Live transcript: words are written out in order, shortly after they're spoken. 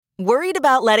Worried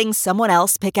about letting someone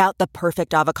else pick out the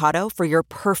perfect avocado for your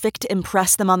perfect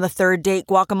impress them on the third date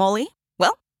guacamole?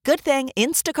 Well, good thing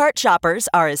Instacart shoppers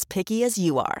are as picky as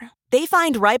you are. They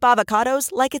find ripe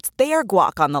avocados like it's their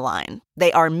guac on the line.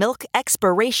 They are milk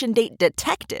expiration date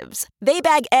detectives. They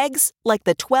bag eggs like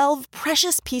the 12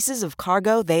 precious pieces of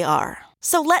cargo they are.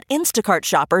 So let Instacart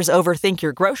shoppers overthink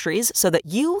your groceries so that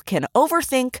you can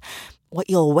overthink what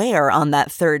you'll wear on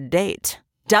that third date.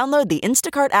 Download the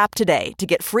Instacart app today to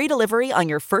get free delivery on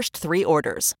your first 3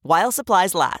 orders, while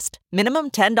supplies last.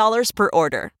 Minimum $10 per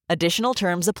order. Additional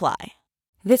terms apply.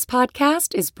 This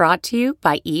podcast is brought to you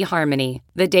by eHarmony,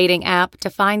 the dating app to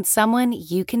find someone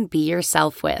you can be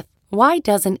yourself with. Why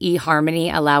doesn't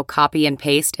eHarmony allow copy and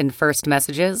paste in first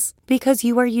messages? Because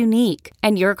you are unique,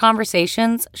 and your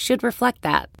conversations should reflect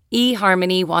that.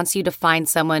 eHarmony wants you to find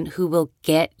someone who will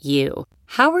get you.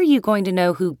 How are you going to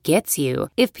know who gets you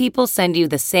if people send you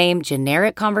the same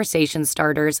generic conversation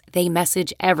starters they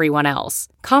message everyone else?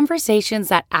 Conversations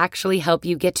that actually help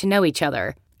you get to know each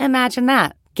other. Imagine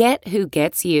that. Get who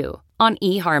gets you on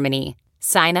eHarmony.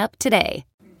 Sign up today.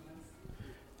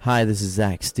 Hi, this is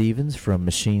Zach Stevens from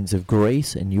Machines of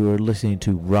Grace, and you are listening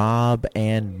to Rob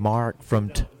and Mark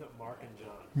from...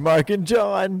 Mark and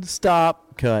John.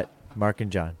 Stop. Cut. Mark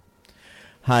and John.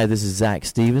 Hi, this is Zach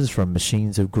Stevens from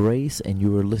Machines of Grace, and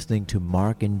you are listening to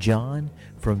Mark and John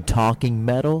from Talking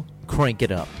Metal. Crank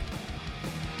it up.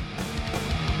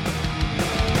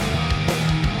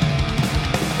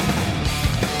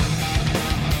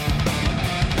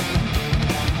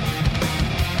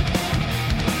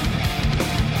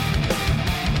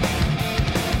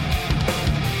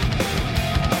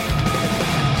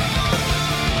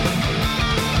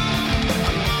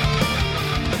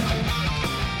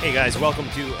 Hey guys, welcome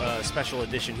to a special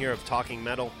edition here of Talking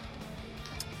Metal.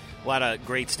 A lot of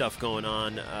great stuff going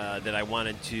on that I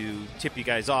wanted to tip you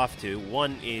guys off to.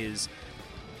 One is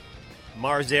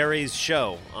Mars Ares'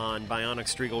 show on Bionic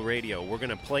Strigl Radio. We're going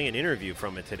to play an interview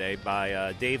from it today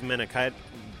by Dave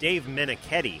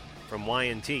Meniketti from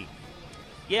Y&T.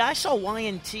 Yeah, I saw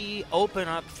Y&T open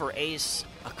up for Ace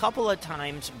a couple of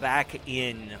times back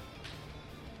in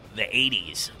the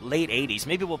 80s, late 80s.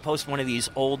 Maybe we'll post one of these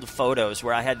old photos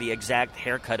where I had the exact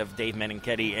haircut of Dave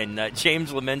Meniketti, and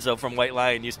James Lomenzo from White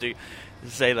Lion used to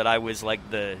say that I was like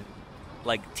the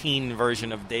teen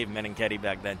version of Dave Meniketti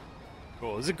back then.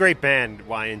 Cool. It's a great band,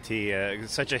 Y&T.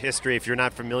 Such a history. If you're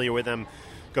not familiar with them,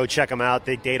 go check them out.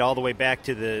 They date all the way back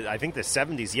to the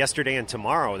 70s. Yesterday and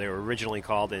Tomorrow they were originally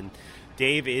called, and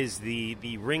Dave is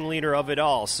the ringleader of it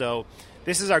all. So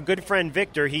this is our good friend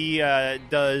Victor. He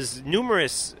does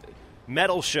numerous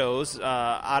metal shows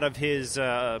out of his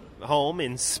home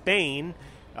in Spain.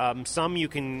 Some you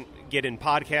can get in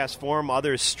podcast form,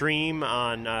 others stream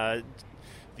on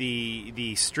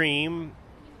the stream,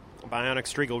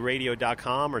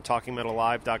 BionicStriglRadio.com or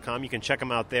TalkingMetalLive.com. You can check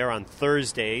them out there on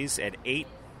Thursdays at 8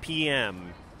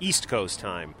 p.m. East Coast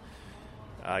time.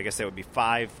 I guess that would be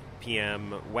 5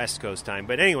 p.m. West Coast time.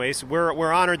 But anyways,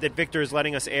 we're honored that Victor is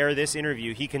letting us air this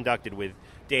interview he conducted with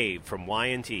Dave from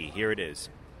Y&T. Here it is.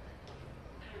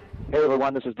 Hey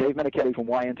everyone, this is Dave Meniketti from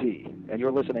Y&T, and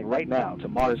you're listening right now to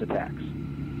Mars Attacks.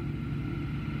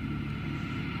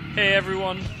 Hey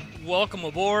everyone, welcome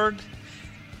aboard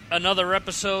another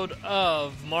episode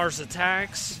of Mars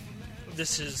Attacks.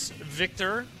 This is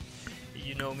Victor.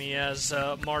 You know me as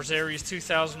Mars Ares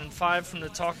 2005 from the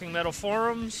Talking Metal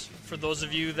Forums. For those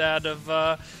of you that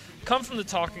have come from the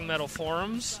Talking Metal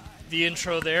Forums, the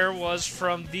intro there was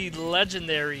from the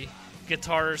legendary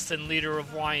guitarist and leader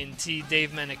of Y&T,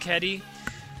 Dave Meniketti,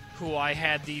 who I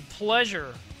had the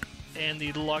pleasure and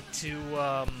the luck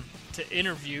to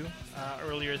interview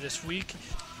earlier this week.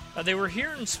 They were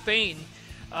here in Spain,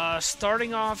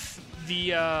 starting off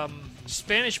the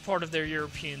Spanish part of their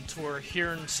European tour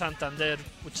here in Santander,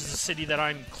 which is a city that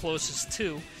I'm closest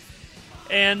to.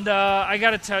 And I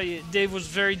got to tell you, Dave was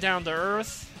very down to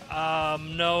earth,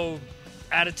 no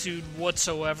attitude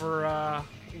whatsoever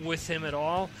with him at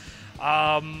all.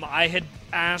 I had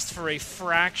asked for a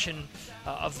fraction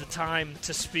of the time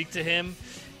to speak to him,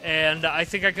 and I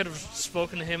think I could have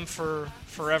spoken to him for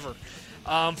forever.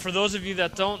 For those of you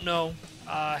that don't know,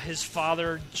 his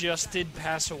father just did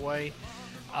pass away.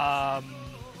 I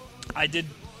did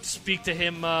speak to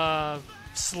him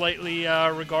slightly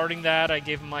regarding that. I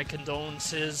gave him my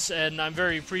condolences, and I'm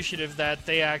very appreciative that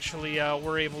they actually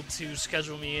were able to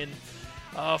schedule me in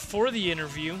for the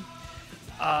interview.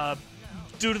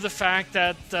 Due to the fact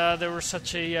that there was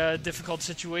such a difficult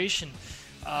situation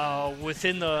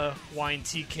within the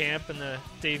Y&T camp and the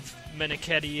Dave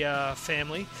Meniketti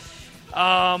family.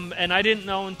 And I didn't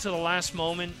know until the last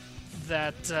moment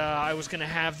that I was going to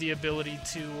have the ability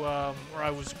to, or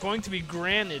I was going to be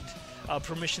granted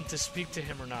permission to speak to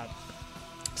him or not.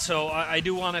 So I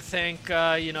do want to thank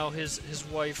his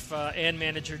wife and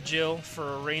manager Jill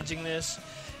for arranging this,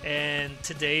 and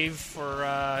to Dave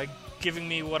for giving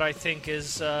me what I think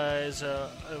is a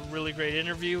really great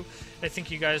interview. I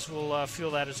think you guys will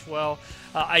feel that as well.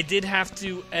 I did have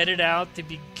to edit out the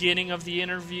beginning of the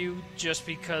interview just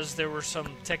because there were some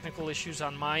technical issues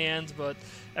on my end, but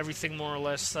everything more or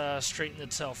less straightened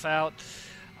itself out.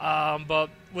 But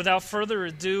without further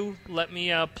ado, let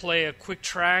me play a quick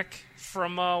track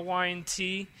from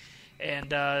Y&T and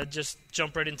just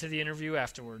jump right into the interview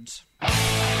afterwards.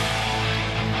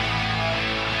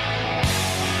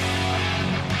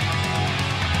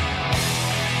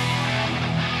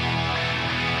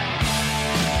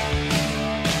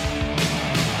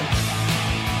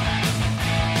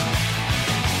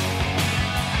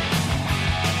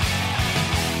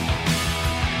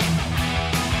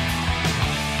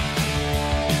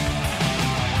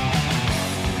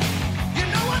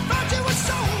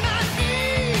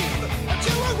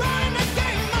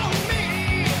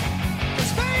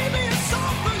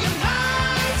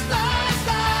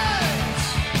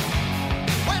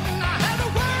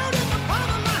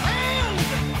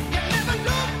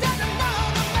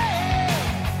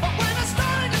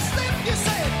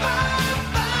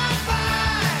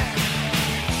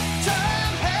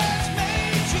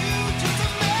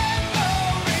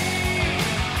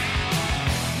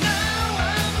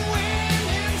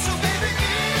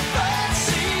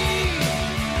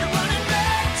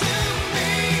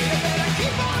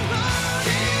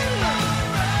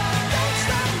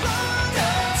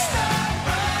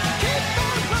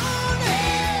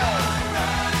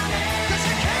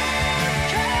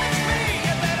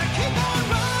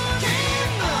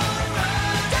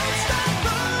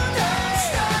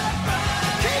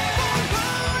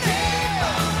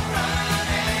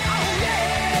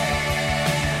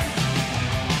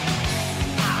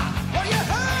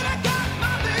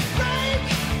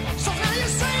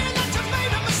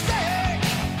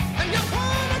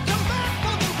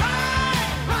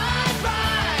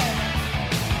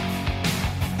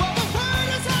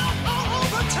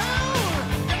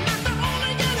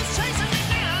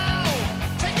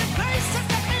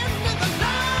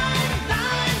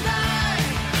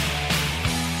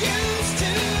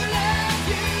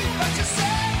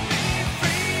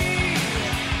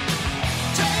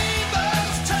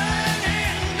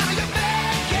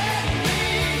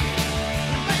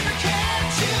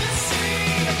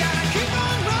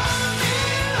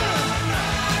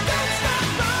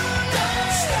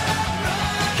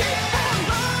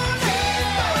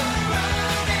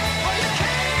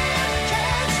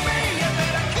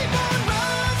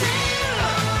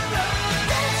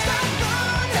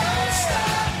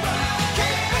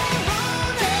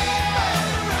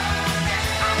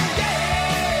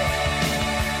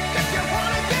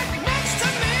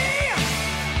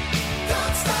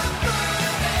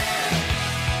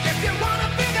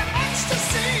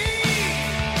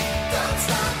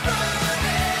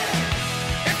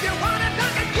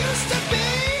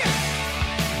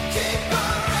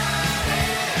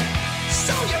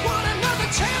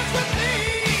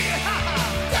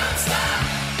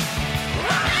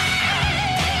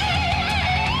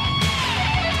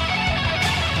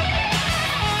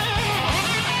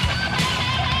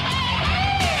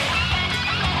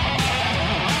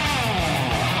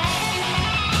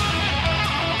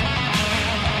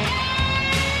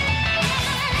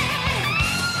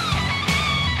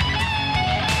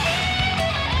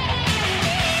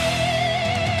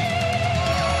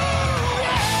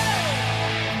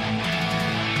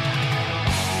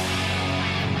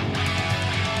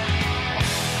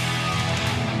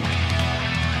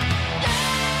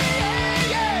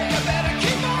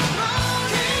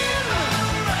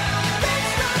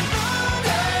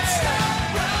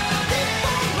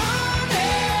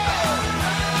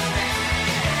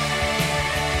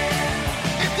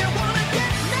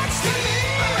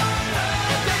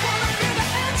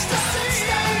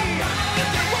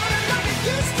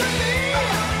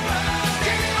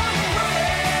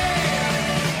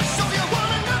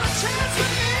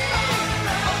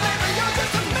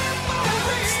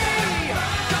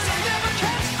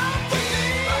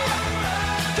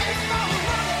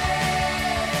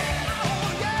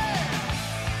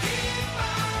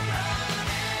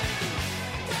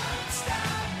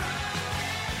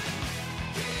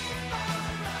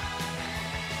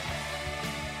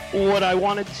 What I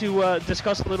wanted to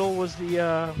discuss a little was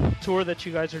the tour that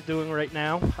you guys are doing right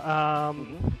now.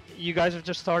 you guys have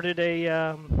just started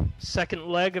a second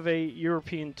leg of a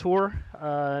European tour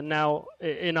now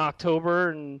in October,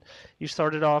 and you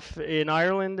started off in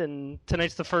Ireland, and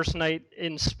tonight's the first night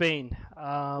in Spain.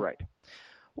 Right.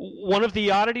 One of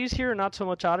the oddities here, not so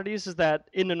much oddities, is that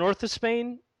in the north of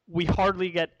Spain, we hardly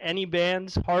get any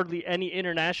bands, hardly any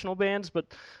international bands, but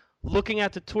looking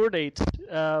at the tour dates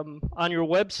on your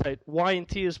website,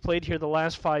 Y&T has played here the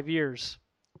last 5 years.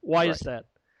 Why is that?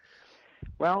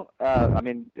 Well, I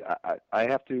mean, I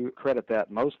have to credit that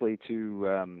mostly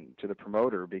to the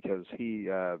promoter, because he's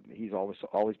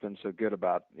always been so good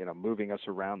about moving us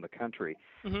around the country.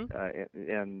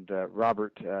 And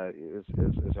Robert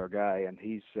is our guy, and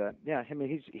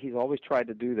he's always tried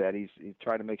to do that. He's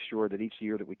tried to make sure that each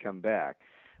year that we come back,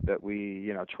 that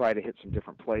we try to hit some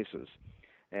different places.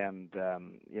 And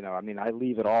I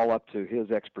leave it all up to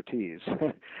his expertise,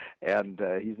 and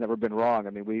he's never been wrong. I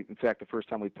mean, in fact, the first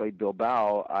time we played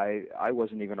Bilbao, I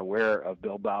wasn't even aware of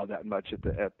Bilbao that much at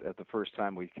the first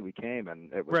time we came,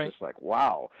 and it was just like,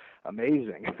 wow,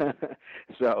 amazing.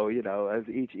 So as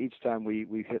each time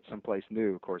we hit someplace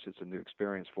new, of course, it's a new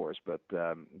experience for us, but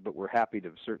we're happy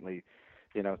to certainly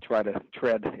try to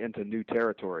tread into new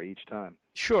territory each time.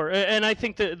 Sure, and I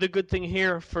think the good thing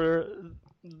here for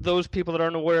those people that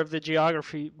aren't aware of the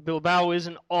geography, Bilbao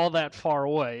isn't all that far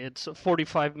away. It's a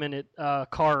 45-minute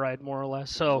car ride, more or less.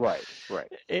 So right.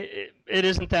 It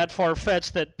isn't that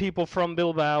far-fetched that people from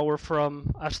Bilbao or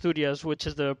from Asturias, which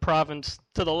is the province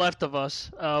to the left of us,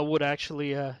 would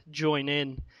actually join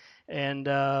in and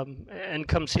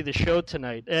come see the show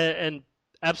tonight. And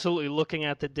absolutely, looking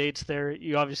at the dates there,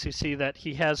 you obviously see that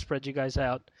he has spread you guys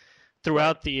out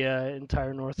throughout the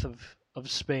entire north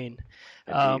of Spain.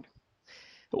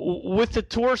 With the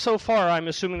tour so far, I'm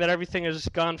assuming that everything has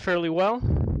gone fairly well?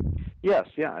 Yes,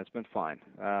 yeah, it's been fine.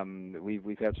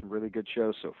 We've had some really good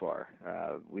shows so far.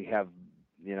 We have,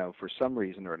 for some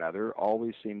reason or another,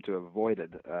 always seemed to have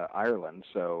avoided Ireland,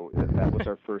 so that was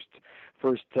our first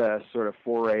sort of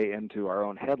foray into our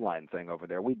own headline thing over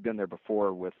there. We'd been there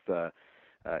before with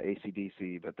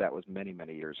AC/DC, but that was many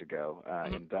years ago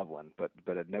in Dublin, but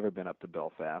had never been up to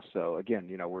Belfast. So again,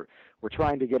 we're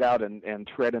trying to get out and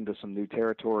tread into some new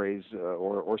territories,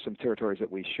 or some territories that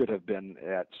we should have been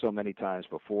at so many times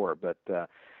before, but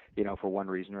for one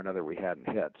reason or another we hadn't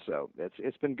hit. So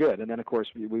it's been good. And then of course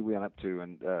we went up to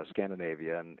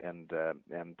Scandinavia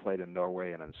and played in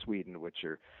Norway and in Sweden, which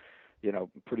are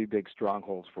pretty big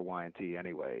strongholds for Y&T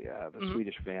anyway. The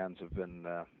Swedish fans have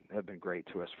been great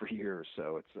to us for years,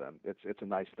 so it's a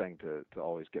nice thing to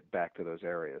always get back to those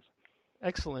areas.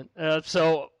 Excellent.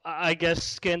 So I guess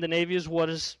Scandinavia is what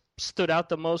has stood out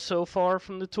the most so far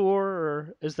from the tour,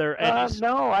 or is there any?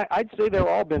 No, I'd say they've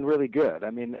all been really good. I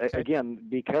mean, again,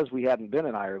 because we hadn't been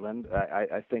in Ireland,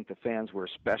 I think the fans were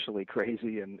especially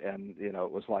crazy, and it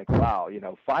was like, wow,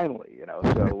 finally,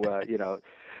 so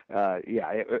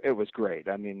it was great.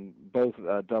 I mean, both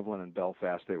Dublin and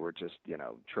Belfast, they were just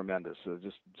tremendous. So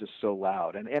just so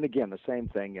loud, and again, the same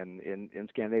thing in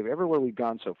Scandinavia. Everywhere we've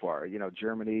gone so far,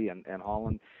 Germany and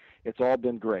Holland, it's all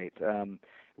been great.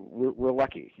 We're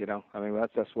lucky, I mean,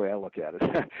 that's the way I look at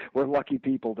it. We're lucky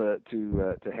people to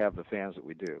have the fans that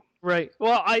we do. Right.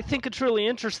 Well, I think it's really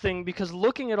interesting because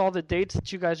looking at all the dates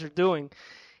that you guys are doing,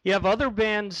 you have other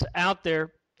bands out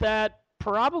there that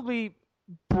probably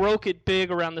broke it big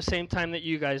around the same time that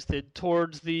you guys did,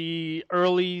 towards the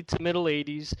early to middle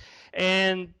 80s,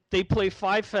 and they play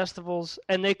 5 festivals,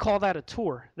 and they call that a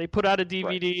tour. They put out a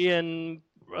DVD and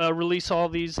release all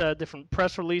these different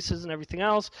press releases and everything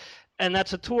else, and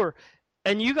that's a tour.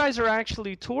 And you guys are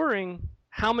actually touring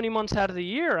how many months out of the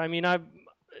year? I mean,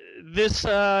 this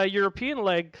European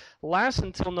leg lasts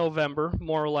until November,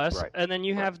 more or less, and then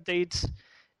you have dates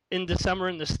in December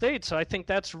in the States. So I think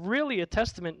that's really a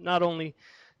testament not only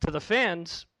to the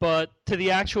fans, but to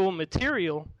the actual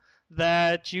material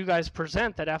that you guys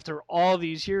present, that after all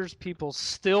these years, people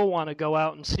still want to go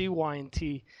out and see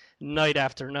Y&T night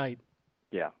after night.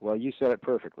 Yeah, well, you said it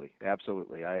perfectly.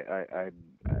 Absolutely.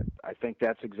 I think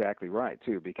that's exactly right,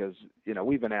 too, because,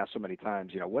 we've been asked so many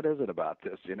times, what is it about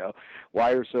this?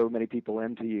 Why are so many people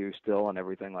into you still and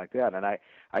everything like that? And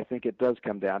I think it does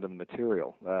come down to the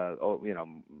material,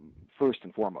 first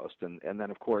and foremost. And then,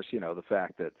 of course, the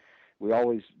fact that we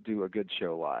always do a good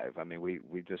show live. I mean,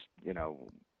 we just,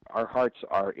 our hearts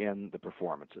are in the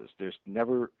performances. There's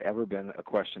never, ever been a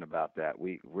question about that.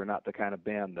 We're not the kind of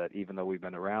band that, even though we've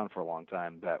been around for a long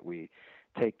time, that we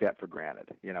take that for granted.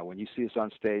 When you see us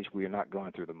on stage, we are not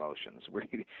going through the motions.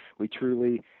 We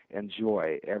truly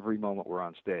enjoy every moment we're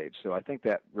on stage. So I think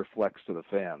that reflects to the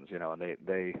fans, and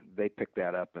they pick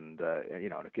that up, and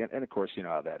and of course, you know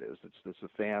how that is. It's the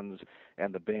fans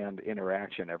and the band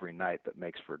interaction every night that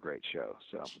makes for a great show.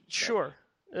 So sure,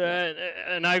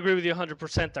 and I agree with you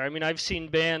 100% there. I mean, I've seen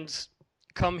bands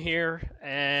come here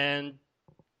and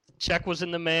check was in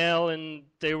the mail, and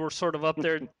they were sort of up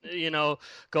there,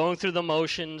 going through the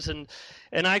motions. And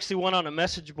I actually went on a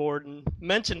message board and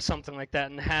mentioned something like that,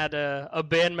 and had a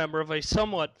band member of a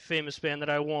somewhat famous band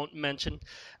that I won't mention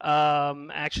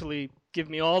actually give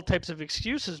me all types of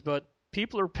excuses. But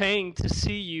people are paying to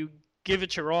see you give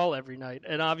it your all every night,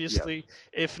 and obviously,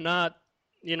 if not,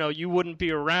 you wouldn't be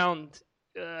around.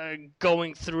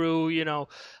 Going through,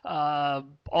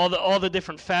 all the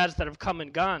different fads that have come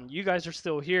and gone. You guys are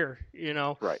still here,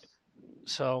 Right.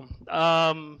 So,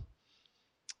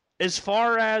 as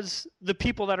far as the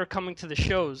people that are coming to the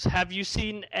shows, have you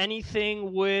seen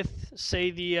anything with,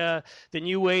 say, the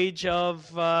new age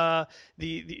of the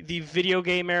video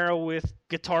game era with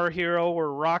Guitar Hero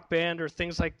or Rock Band or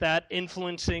things like that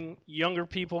influencing younger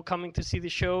people coming to see the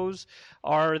shows?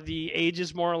 Are the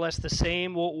ages more or less the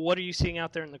same? What are you seeing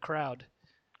out there in the crowd?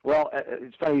 Well,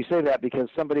 it's funny you say that, because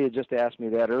somebody had just asked me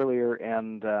that earlier,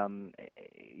 and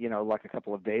like a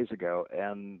couple of days ago,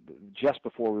 and just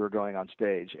before we were going on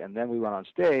stage. And then we went on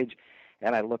stage,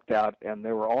 and I looked out, and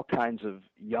there were all kinds of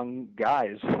young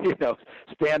guys,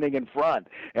 standing in front.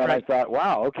 And Right. I thought,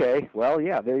 wow, okay, well,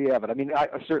 yeah, there you have it. I mean,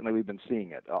 certainly we've been seeing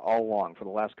it all along for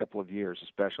the last couple of years,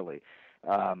 especially.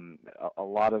 A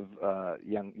lot of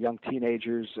young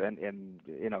teenagers and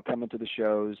coming to the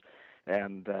shows.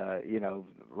 And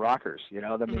rockers,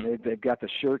 I mean, they've got the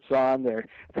shirts on.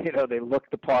 They look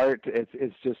the part.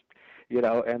 It's just,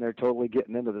 and they're totally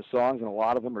getting into the songs, and a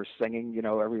lot of them are singing,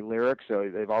 every lyric. So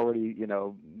they've already,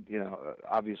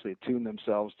 obviously tuned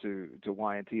themselves to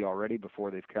Y&T already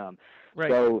before they've come. Right.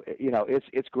 So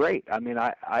it's great. I mean,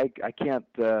 I can't.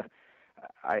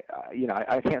 I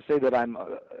can't say that I'm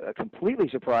completely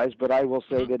surprised, but I will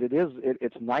say that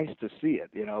it's nice to see it,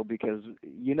 because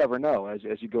you never know as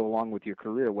you go along with your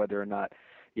career whether or not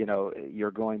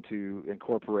you're going to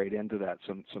incorporate into that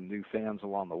some new fans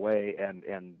along the way,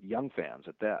 and young fans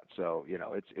at that. So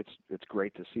it's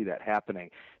great to see that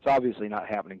happening. It's obviously not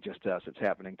happening just to us. It's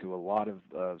happening to a lot of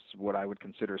what I would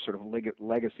consider sort of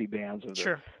legacy bands of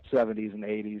the 70s and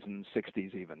 80s and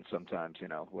 60s even sometimes,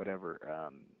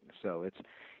 whatever. So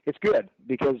it's good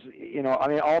because I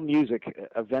mean, all music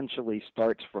eventually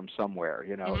starts from somewhere,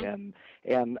 and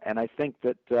I think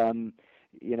that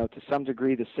to some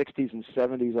degree the 60s and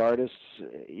 70s artists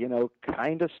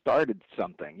kind of started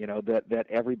something that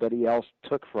everybody else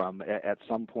took from at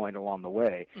some point along the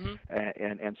way,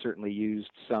 and certainly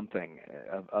used something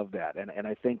of that, and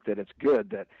I think that it's good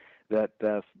that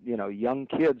young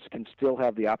kids can still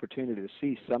have the opportunity to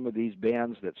see some of these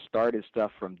bands that started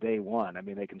stuff from day one. I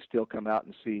mean, they can still come out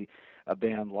and see a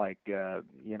band like,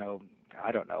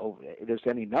 I don't know, there's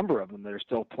any number of them that are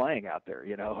still playing out there,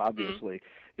 obviously,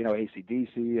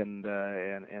 AC/DC and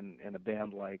a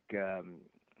band like,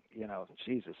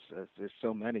 Jesus, there's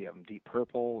so many of them, Deep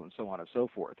Purple and so on and so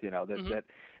forth,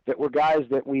 that were guys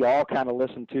that we all kind of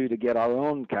listened to get our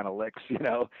own kind of licks,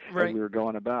 as we were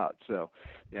going about. So,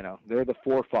 they're the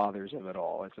forefathers of it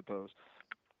all, I suppose.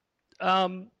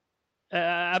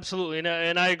 Absolutely,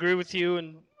 and I agree with you.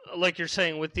 And like you're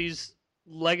saying, with these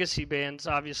legacy bands,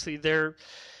 obviously, they're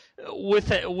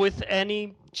with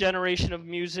any generation of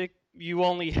music, you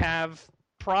only have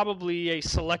probably a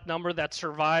select number that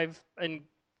survive and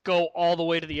go all the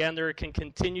way to the end, or it can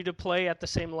continue to play at the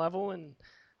same level. And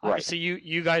obviously,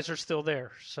 you guys are still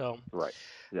there. So right,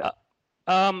 yeah.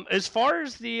 As far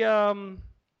as the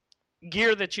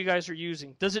gear that you guys are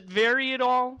using, does it vary at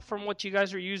all from what you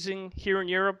guys are using here in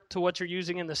Europe to what you're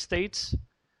using in the States?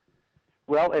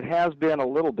 Well, it has been a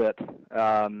little bit.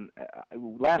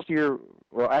 Last year,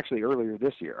 well, actually earlier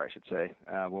this year, I should say,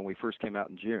 when we first came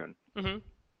out in June,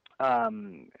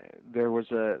 there was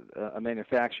a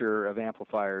manufacturer of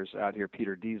amplifiers out here,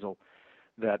 Peter Diesel,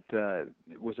 that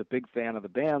was a big fan of the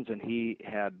bands, and he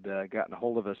had gotten a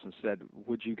hold of us and said,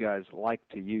 would you guys like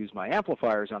to use my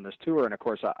amplifiers on this tour? And, of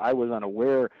course, I was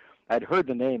unaware. I'd heard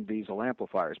the name Diesel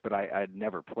amplifiers, but I'd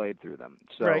never played through them.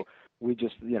 So we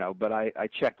just, but I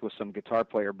checked with some guitar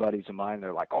player buddies of mine.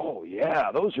 They're like, oh,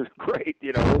 yeah, those are great.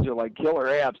 Those are like killer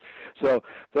amps. So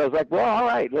I was like, well, all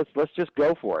right, let's just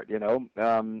go for it,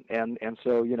 And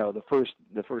so,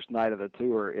 the first night of the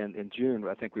tour in June,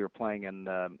 I think we were playing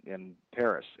in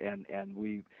Paris, and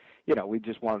we, we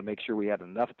just wanted to make sure we had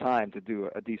enough time to do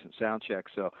a decent sound check.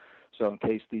 So in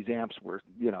case these amps were,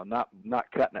 not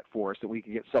cutting it for us, that we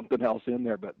could get something else in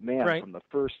there. But man, Right. from the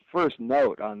first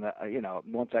note on the,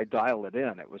 once I dial it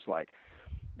in, it was like,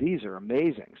 these are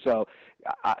amazing. So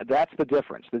that's the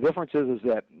difference. The difference is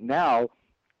that now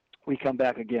we come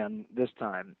back again this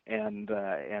time, and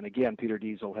again, Peter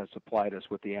Diesel has supplied us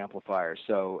with the amplifiers.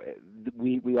 So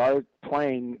we are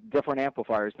playing different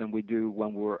amplifiers than we do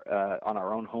when we're on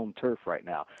our own home turf right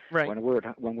now. Right. When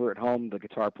we're at home, the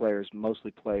guitar players mostly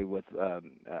play with.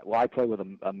 I play with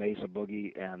a Mesa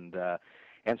Boogie, and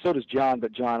so does John.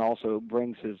 But John also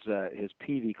brings his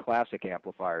Peavey Classic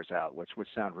amplifiers out, which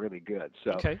sound really good.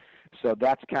 So. Okay. So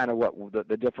that's kind of what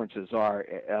the differences are.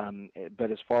 But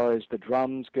as far as the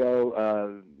drums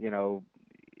go,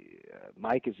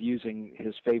 Mike is using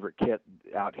his favorite kit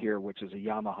out here, which is a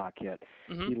Yamaha kit.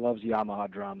 Mm-hmm. He loves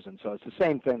Yamaha drums, and so it's the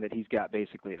same thing that he's got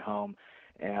basically at home.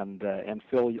 And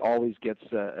Phil always gets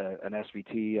an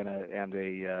SVT and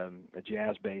a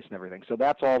jazz bass and everything. So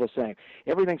that's all the same.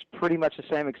 Everything's pretty much the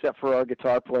same except for our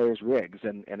guitar players' rigs.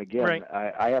 And again, Right.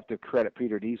 I have to credit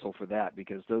Peter Diesel for that,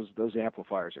 because those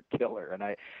amplifiers are killer. And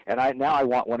I now I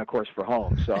want one, of course, for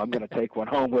home. So I'm going to take one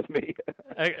home with me.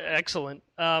 Excellent.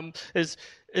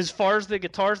 As far as the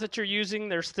guitars that you're using,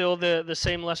 they're still the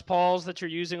same Les Pauls that you're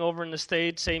using over in the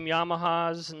States, same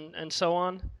Yamahas and so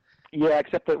on? Yeah,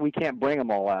 except that we can't bring them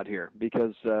all out here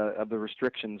because of the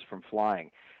restrictions from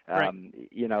flying. Right.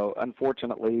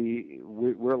 Unfortunately,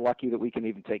 we're lucky that we can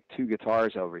even take 2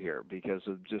 guitars over here because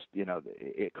of just,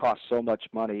 it costs so much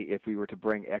money if we were to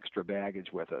bring extra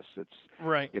baggage with us. It's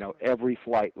Right. Every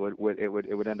flight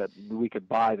would end up, we could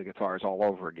buy the guitars all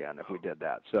over again if we did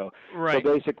that. So Right.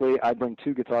 So basically, I bring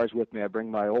 2 guitars with me. I bring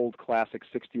my old classic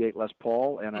 '68 Les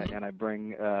Paul, and I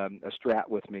bring a Strat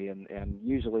with me, and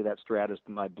usually that Strat is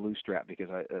my blue Strat because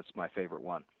it's my favorite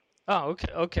one. Oh,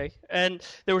 okay. And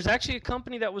there was actually a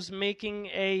company that was making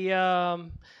a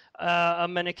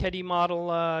Meniketti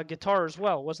model guitar as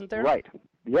well, wasn't there? Right.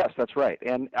 Yes, that's right.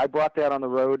 And I brought that on the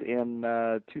road in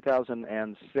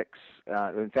 2006.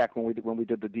 In fact, when we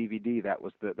did the DVD, that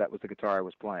was the guitar I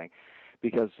was playing,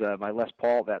 because my Les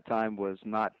Paul at that time was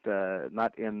not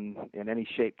in any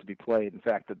shape to be played. In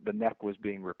fact, the neck was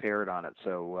being repaired on it.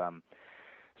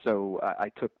 So I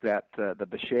took the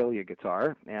Bishalia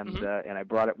guitar and I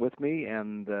brought it with me,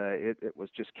 and it was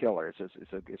just killer.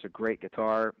 It's a great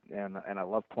guitar, and I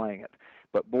love playing it.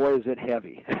 But boy, is it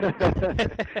heavy!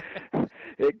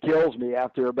 It kills me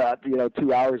after about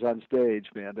 2 hours on stage,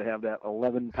 man, to have that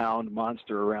 11-pound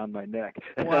monster around my neck.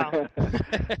 Wow.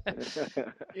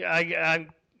 Yeah, I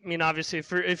mean, obviously,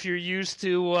 if you're used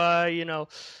to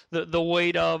the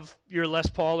weight of your Les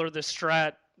Paul or the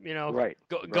Strat. Right.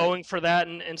 Going for that,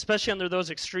 and especially under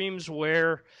those extremes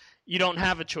where you don't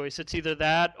have a choice. It's either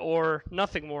that or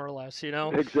nothing, more or less,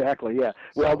 Exactly, yeah.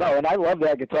 Well, no, and I love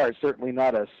that guitar. It's certainly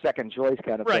not a second choice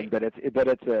kind of thing, but it's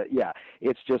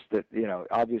just that,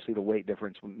 obviously the weight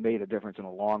difference made a difference in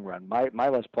the long run. My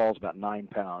Les Paul's about 9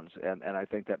 pounds, and I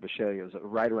think that Bishalia is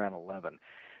right around 11.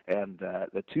 And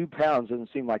the 2 pounds doesn't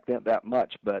seem like that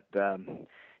much, but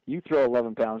you throw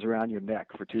 11 pounds around your neck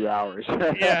for 2 hours.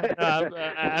 Yeah,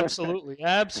 absolutely.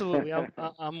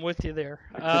 I'm with you there.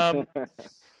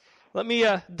 Let me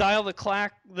dial the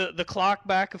clock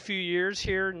back a few years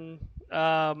here, and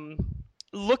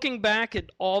looking back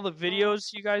at all the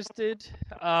videos you guys did,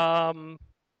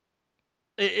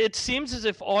 it seems as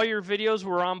if all your videos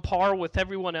were on par with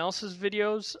everyone else's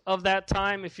videos of that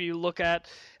time. If you look at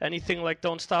anything like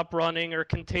Don't Stop Running or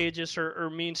Contagious or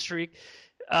Mean Streak,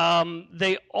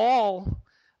 they all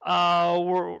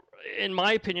were, in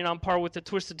my opinion, on par with the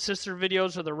Twisted Sister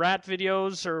videos or the Rat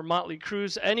videos or Motley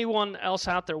Crue's, anyone else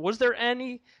out there. Was there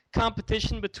any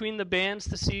competition between the bands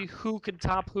to see who could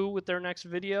top who with their next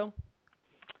video?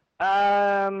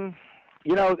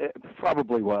 It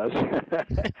probably was.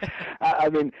 I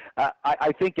mean,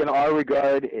 I think in our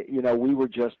regard, we were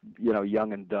just,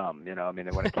 young and dumb,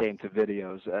 when it came to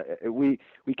videos. We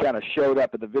kind of showed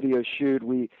up at the video shoot.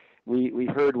 We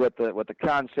heard what the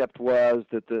concept was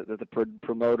that the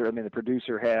promoter, the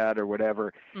producer had or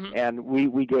whatever, and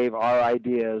we gave our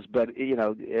ideas. But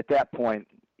at that point,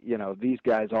 these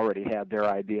guys already had their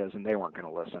ideas and they weren't going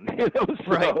to listen.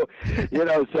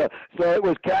 So it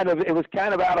was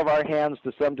kind of out of our hands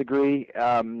to some degree.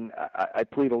 I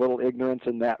plead a little ignorance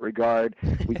in that regard.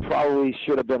 We probably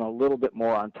should have been a little bit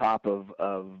more on top of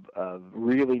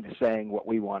really saying what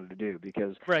we wanted to do,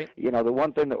 because the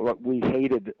one thing that we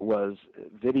hated was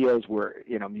videos where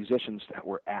musicians that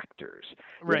were actors,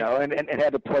 and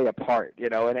had to play a part,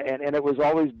 and it was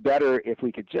always better if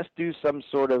we could just do some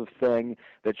sort of thing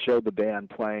that that showed the band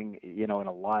playing, in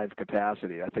a live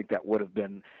capacity. I think that would have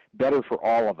been better for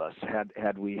all of us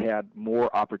had we had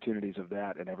more opportunities of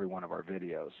that in every one of our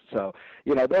videos. So,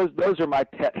 those are my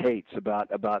pet hates about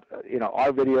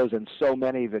our videos and so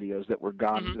many videos that were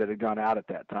gone that had gone out at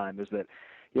that time, is that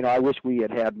I wish we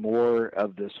had more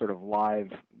of this sort of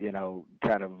live,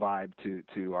 kind of vibe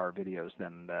to our videos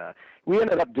than we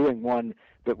ended up doing one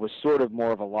that was sort of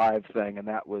more of a live thing, and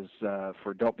that was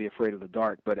for Don't Be Afraid of the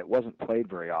Dark, but it wasn't played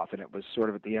very often. It was sort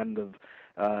of at the end of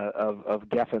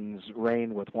Geffen's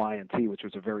reign with Y&T, which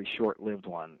was a very short-lived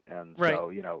one, and right.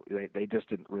 So they just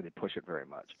didn't really push it very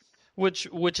much.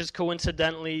 Which is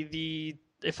coincidentally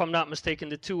if I'm not mistaken,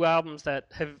 the two albums that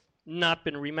have not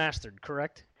been remastered,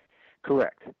 correct?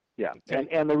 Correct. Yeah, okay.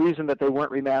 And the reason that they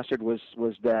weren't remastered was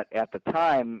that at the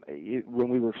time, when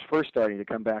we were first starting to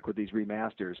come back with these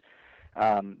remasters,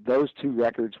 those two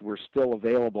records were still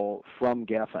available from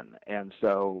Geffen, and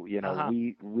so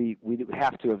we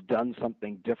have to have done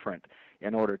something different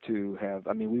in order to have.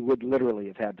 I mean, we would literally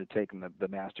have had to take the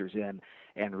masters in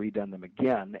and redone them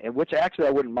again, and which actually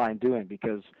I wouldn't mind doing,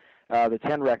 because the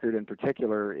 10 record in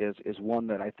particular is one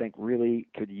that I think really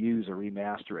could use a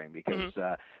remastering, because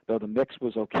though the mix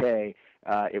was okay,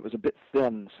 it was a bit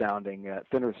thinner sounding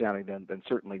than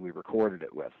certainly we recorded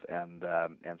it with, and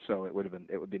so it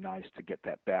would be nice to get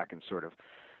that back and sort of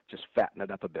just fatten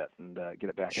it up a bit and get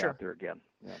it back out there again.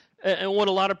 Yeah. And what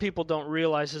a lot of people don't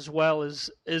realize as well is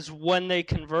when they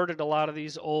converted a lot of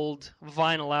these old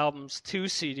vinyl albums to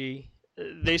CD,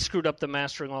 they screwed up the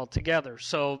mastering altogether.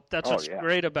 So that's what's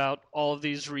great about all of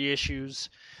these reissues,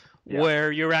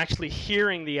 where you're actually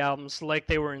hearing the albums like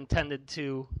they were intended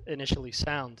to initially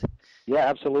sound. Yeah,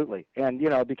 absolutely. And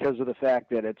because of the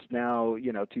fact that it's now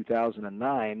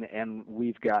 2009, and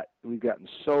we've gotten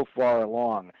so far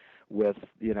along with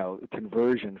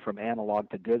conversion from analog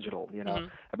to digital.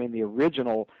 I mean, the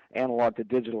original analog to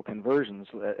digital conversions,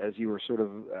 as you were sort of,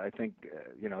 I think,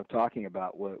 talking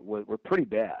about, were pretty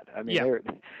bad. I mean,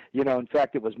 in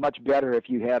fact, it was much better if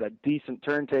you had a decent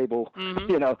turntable,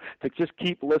 to just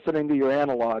keep listening to your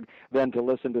analog than to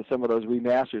listen to some of those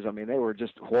remasters. I mean, they were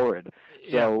just horrid.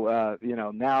 Yeah. So,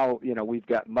 now, we've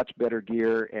got much better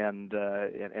gear,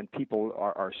 and people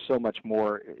are so much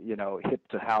more, hip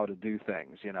to how to do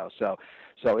things,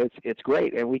 So it's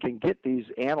great, and we can get these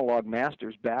analog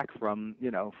masters back from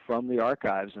the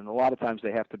archives, and a lot of times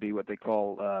they have to be what they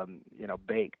call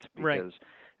baked, because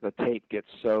the tape gets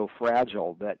so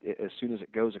fragile that as soon as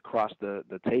it goes across the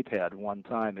tape head one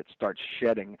time, it starts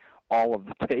shedding all of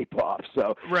the tape off.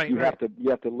 So you have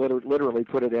to literally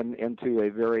put it into a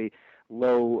very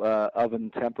low oven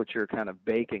temperature kind of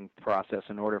baking process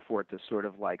in order for it to sort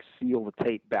of like seal the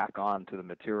tape back onto the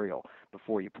material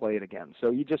before you play it again. So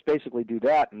you just basically do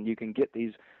that, and you can get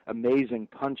these amazing,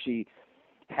 punchy,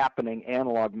 happening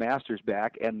analog masters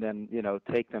back, and then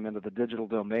take them into the digital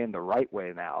domain the right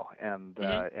way now, and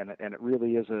it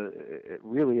really is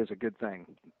a good thing.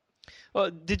 Well,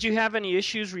 did you have any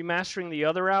issues remastering the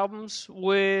other albums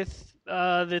with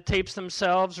the tapes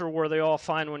themselves, or were they all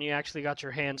fine when you actually got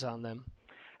your hands on them?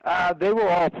 They were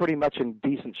all pretty much in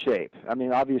decent shape. I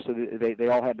mean, obviously they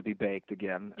all had to be baked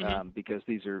again, because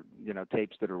these are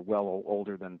tapes that are well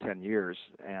older than 10 years,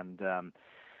 and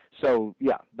so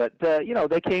yeah. But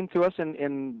they came to us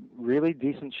in really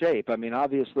decent shape. I mean,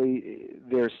 obviously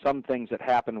there's some things that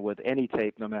happen with any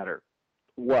tape, no matter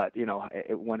what,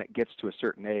 when it gets to a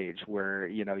certain age, where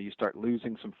you start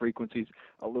losing some frequencies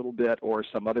a little bit, or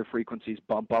some other frequencies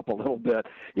bump up a little bit.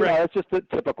 It's just the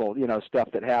typical stuff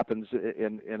that happens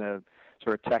in a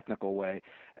sort of technical way.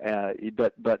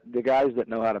 But the guys that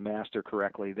know how to master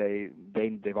correctly,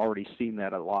 they've already seen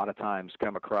that a lot of times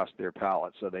come across their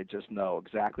palette, so they just know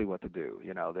exactly what to do.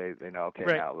 They know, okay,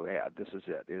 now this is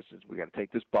it. We got to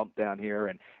take this bump down here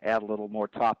and add a little more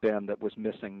top end that was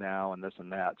missing now, and this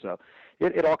and that. So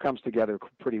it all comes together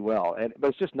pretty well. But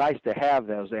it's just nice to have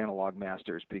those analog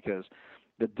masters, because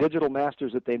the digital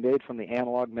masters that they made from the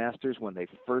analog masters when they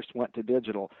first went to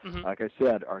digital, like I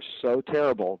said, are so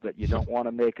terrible that you don't want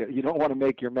to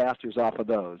make your masters off of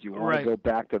those. You want to go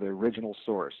back to the original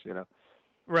source,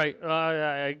 Right.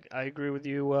 I agree with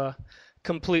you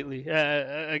completely.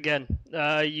 Again,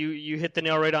 you hit the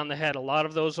nail right on the head. A lot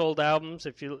of those old albums,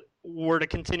 if you were to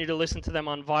continue to listen to them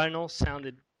on vinyl,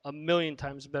 sounded a million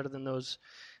times better than those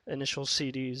initial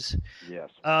CDs. Yes.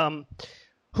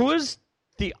 Who is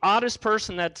the oddest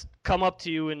person that's come up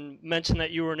to you and mentioned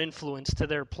that you were an influence to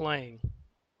their playing,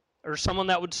 or someone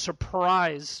that would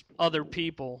surprise other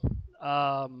people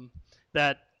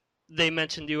that they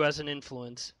mentioned you as an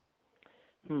influence?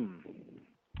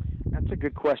 That's a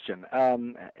good question.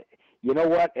 you know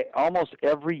what? Almost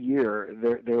every year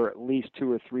there are at least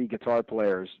 2 or 3 guitar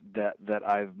players that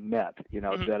I've met,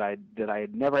 that I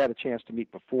had never had a chance to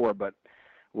meet before, but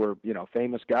were,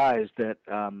 famous guys that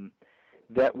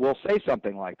that will say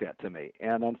something like that to me.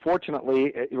 And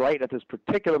unfortunately, right at this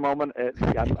particular moment,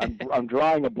 I'm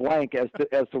drawing a blank as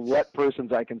to what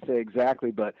persons I can say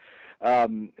exactly, but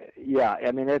yeah,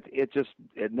 I mean,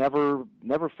 it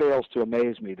never fails to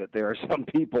amaze me that there are some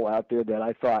people out there that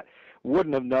I thought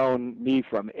wouldn't have known me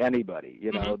from anybody,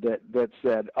 that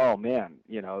said, "Oh man,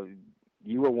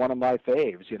 you were one of my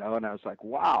faves," and I was like,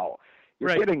 "Wow,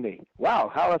 you're kidding me!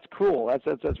 Wow, how that's cool.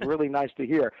 That's really nice to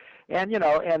hear." And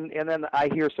and then I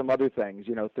hear some other things,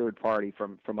 third party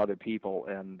from other people,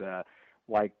 and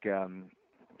let's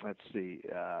see.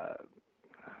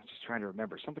 I'm just trying to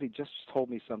remember. Somebody just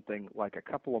told me something like a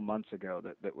couple of months ago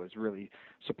that was really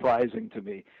surprising to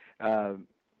me.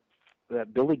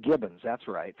 That Billy Gibbons, that's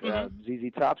right,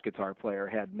 ZZ Top's guitar player,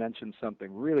 had mentioned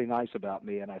something really nice about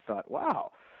me, and I thought,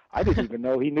 wow, I didn't even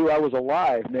know he knew I was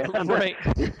alive, man. Right.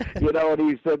 And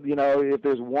he said, if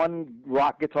there's one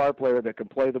rock guitar player that can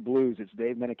play the blues, it's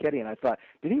Dave Meniketti. And I thought,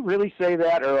 did he really say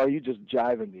that, or are you just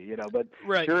jiving me? But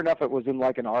sure enough, it was in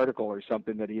like an article or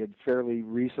something that he had fairly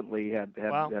recently had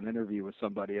an interview with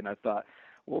somebody, and I thought,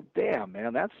 well, damn,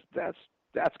 man,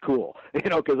 that's cool.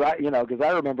 Because I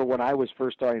remember when I was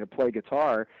first starting to play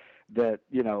guitar, that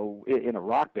in a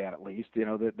rock band at least,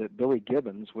 that Billy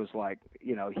Gibbons was like,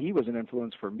 he was an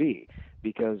influence for me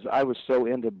because I was so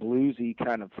into bluesy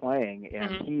kind of playing,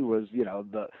 and he was,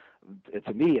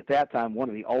 to me at that time, one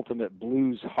of the ultimate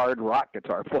blues hard rock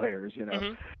guitar players.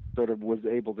 Sort of was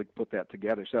able to put that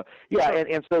together. So yeah,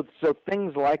 and so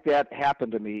things like that happen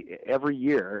to me every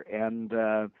year, and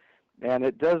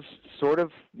it does sort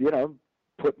of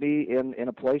put me in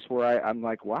a place where I'm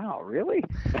like, wow, really?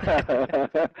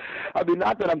 I mean,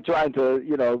 not that I'm trying to,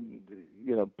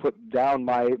 put down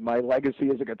my legacy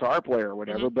as a guitar player or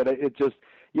whatever, but it just,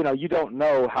 you don't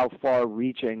know how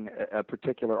far-reaching a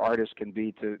particular artist can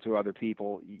be to other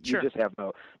people. You just have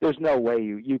there's no way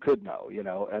you could know,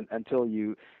 until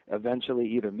you eventually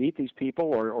either meet these people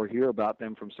or hear about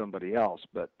them from somebody else.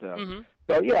 But, so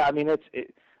yeah, I mean,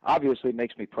 it obviously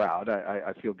makes me proud.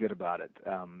 I feel good about it.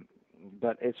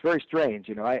 But it's very strange,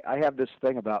 I have this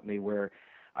thing about me where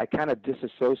I kind of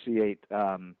disassociate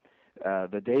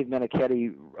the Dave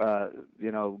Meniketti,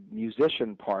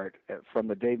 musician part from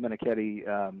the Dave Meniketti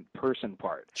person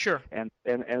part. Sure. And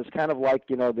it's kind of like,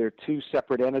 they're 2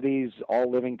 separate entities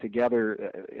all living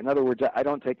together. In other words, I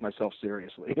don't take myself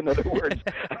seriously. In other words,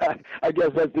 I guess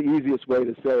that's the easiest way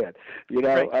to say it.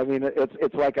 Right. I mean,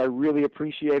 it's like I really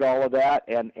appreciate all of that,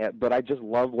 but I just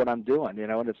love what I'm doing,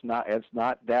 and it's not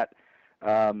that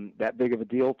big of a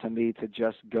deal to me to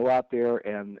just go out there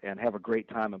and have a great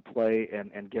time and play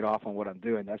and get off on what I'm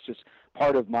doing. That's just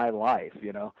part of my life,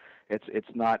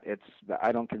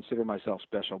 I don't consider myself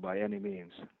special by any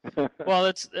means. Well,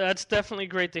 that's definitely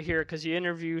great to hear, because you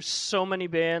interview so many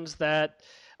bands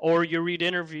or you read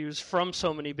interviews from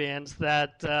so many bands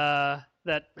that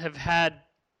have had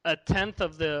a tenth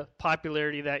of the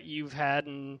popularity that you've had,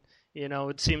 and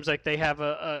it seems like they have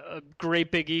a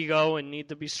great big ego and need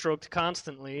to be stroked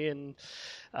constantly. And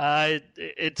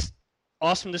it's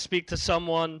awesome to speak to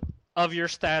someone of your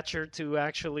stature to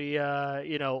actually,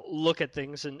 look at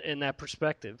things in that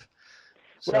perspective.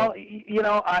 So. Well,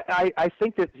 I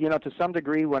think that, to some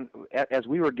degree, as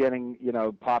we were getting,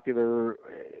 popular,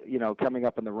 coming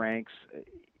up in the ranks,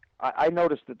 I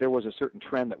noticed that there was a certain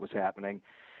trend that was happening.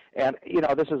 And,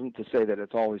 this isn't to say that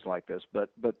it's always like this, but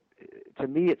to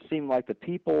me it seemed like the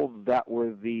people that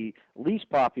were the least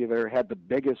popular had the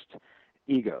biggest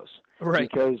egos. Right.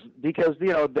 Because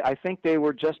I think they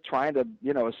were just trying to,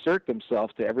 assert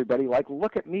themselves to everybody, like,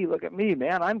 look at me,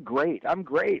 man, I'm great.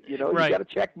 Right. You got to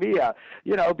check me out,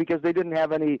 because they didn't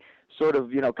have any sort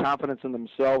of, confidence in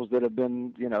themselves that had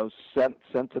been,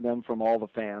 sent to them from all the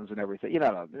fans and everything.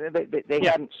 They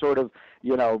hadn't sort of,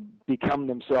 become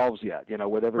themselves yet,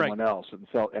 with everyone else, and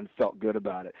felt good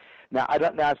about it. Now,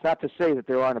 it's not to say that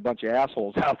there aren't a bunch of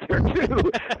assholes out there too.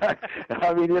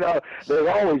 I mean, there's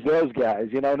always those guys,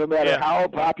 no matter how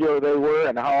popular they were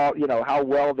and how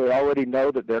well they already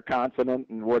know that they're confident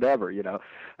and whatever,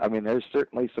 I mean, there's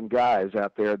certainly some guys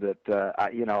out there that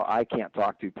I can't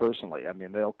talk to personally. I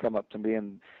mean, they'll come up to me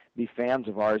and be fans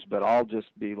of ours, but I'll just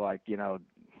be like, I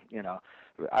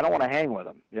don't want to hang with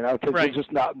them, because they're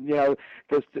just not,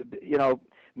 because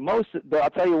I'll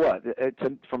tell you what,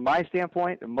 from my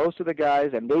standpoint, most of the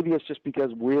guys, and maybe it's just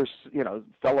because we're,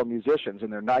 fellow musicians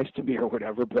and they're nice to me or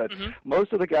whatever, but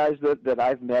most of the guys that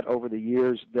I've met over the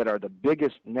years that are the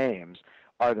biggest names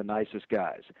are the nicest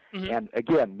guys. And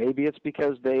again, maybe it's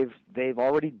because they've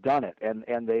already done it,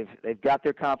 and they've got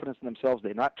their confidence in themselves.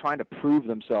 They're not trying to prove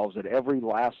themselves at every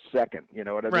last second. You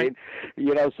know what I mean?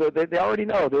 You know, so they already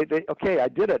know. They okay, I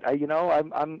did it.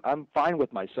 I'm fine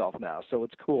with myself now, so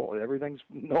it's cool. Everything's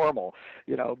normal.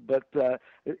 You know, but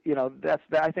you know,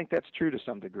 I think that's true to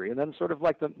some degree. And then sort of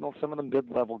like some of the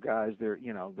mid-level guys,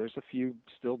 there's a few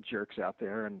still jerks out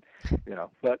there, and you know,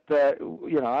 but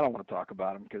you know, I don't want to talk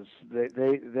about them because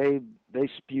they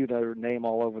spew their name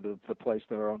all over the place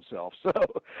their own self. So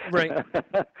right.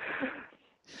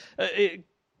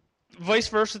 Vice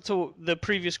versa to the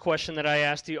previous question that I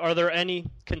asked you, are there any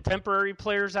contemporary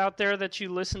players out there that you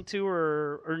listen to,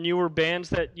 or newer bands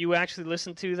that you actually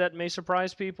listen to that may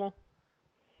surprise people?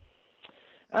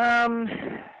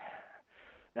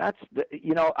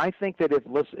 You know, I think that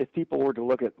if people were to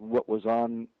look at what was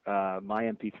on my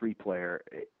MP3 player,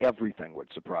 everything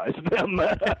would surprise them.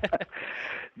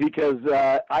 Because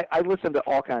I listen to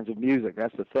all kinds of music.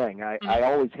 That's the thing. I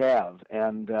always have.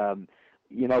 And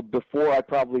you know, before I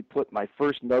probably put my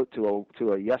first note to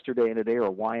a Yesterday and a Day or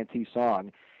a Y&T song,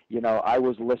 you know, I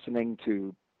was listening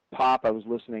to pop. I was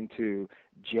listening to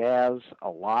jazz a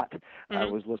lot. I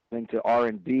was listening to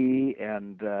R&B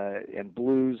and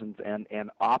blues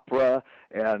and opera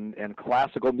and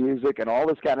classical music and all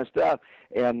this kind of stuff.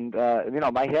 And you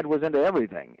know, my head was into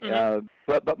everything.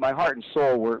 But my heart and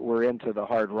soul were into the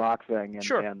hard rock thing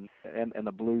and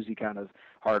the bluesy kind of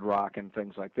hard rock and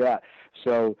things like that.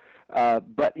 So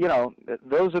but you know,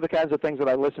 those are the kinds of things that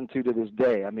I listen to this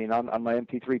day. I mean, on my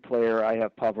MP3 player, I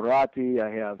have Pavarotti, I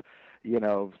have, you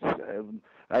know,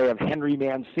 I have Henry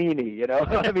Mancini, you know.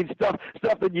 I mean, stuff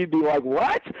that you'd be like,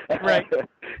 what? Right.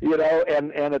 You know,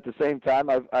 and at the same time,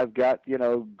 I've got, you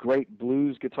know, great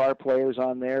blues guitar players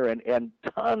on there and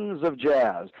tons of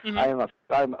jazz.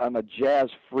 I'm a jazz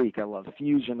freak. I love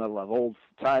fusion. I love old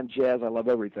time jazz. I love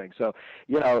everything. So,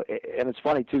 you know, and it's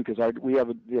funny too because we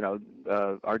have, you know,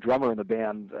 our drummer in the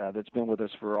band that's been with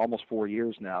us for almost 4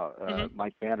 years now,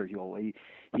 Mike Vanderhule.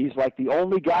 He's like the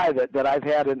only guy that I've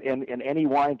had in any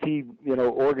Y&T, you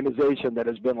know, organization that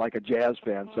has been like a jazz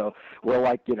fan. So we're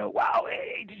like, you know, wow,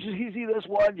 hey, did you see this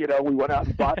one? You know, we went out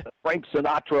and bought Frank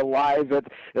Sinatra live at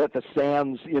the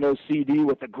Sands, you know, CD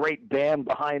with the great band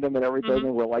behind him and everything,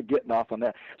 and we're like getting off on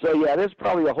that. So yeah, there's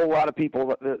probably a whole lot of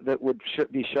people that would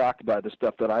be shocked by the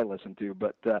stuff that I listen to.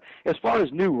 But as far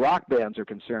as new rock bands are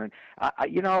concerned,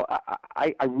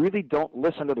 I really don't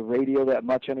listen to the radio that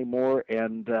much anymore,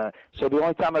 and so the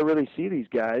only time I really see these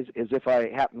guys is if I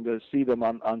happen to see them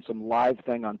on some live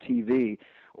thing on TV,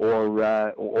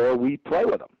 or we play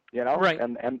with them, you know. Right.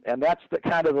 And that's the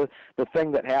kind of the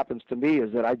thing that happens to me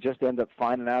is that I just end up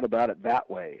finding out about it that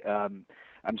way. I'm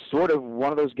sort of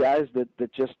one of those guys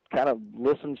that just kind of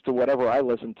listens to whatever I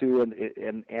listen to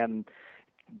and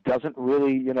doesn't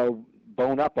really, you know,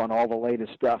 bone up on all the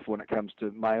latest stuff when it comes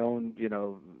to my own, you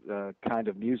know, kind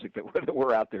of music that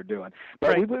we're out there doing.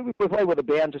 But we played with a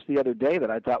band just the other day that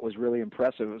I thought was really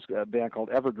impressive. It was a band called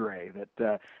Evergrey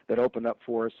that opened up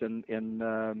for us in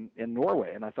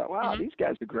Norway, and I thought, wow, these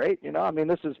guys are great. You know, I mean,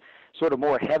 this is sort of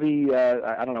more heavy.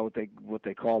 I don't know what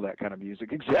they call that kind of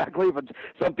music exactly, but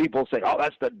some people say, oh,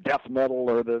 that's the death metal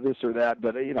or the this or that.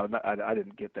 But you know, I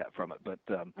didn't get that from it. But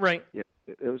right. Yeah,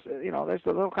 it was, you know, there's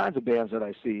all kinds of bands that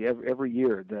I see every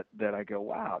year that I go,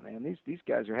 wow, man, these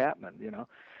guys are happening, you know,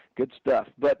 good stuff.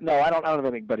 But no, I don't have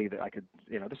anybody that I could,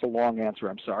 you know, this is a long answer,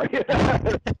 I'm sorry,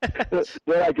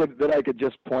 that I could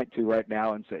just point to right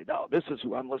now and say, no, this is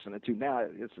who I'm listening to now.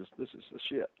 This is the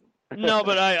shit. No,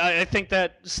 but I think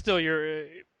that still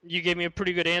you gave me a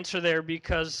pretty good answer there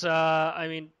because I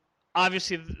mean,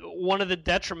 obviously, one of the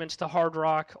detriments to hard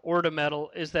rock or to metal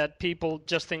is that people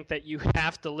just think that you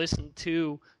have to listen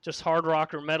to just hard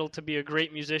rock or metal to be a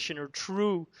great musician or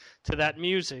true to that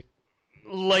music.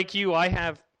 Like you, I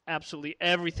have absolutely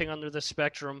everything under the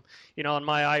spectrum, you know, on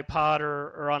my iPod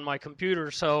or on my computer.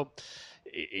 So,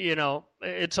 you know,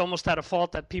 it's almost at a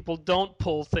fault that people don't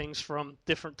pull things from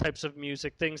different types of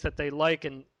music, things that they like,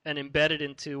 and embed it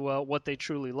into what they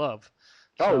truly love.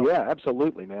 Oh yeah,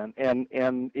 absolutely, man.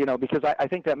 And you know, because I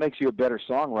think that makes you a better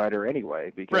songwriter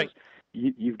anyway, because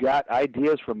you've got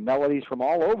ideas from melodies from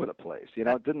all over the place. You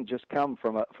know, it didn't just come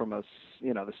from a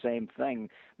you know, the same thing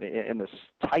in this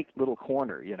tight little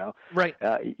corner. You know, right?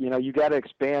 You know, you got to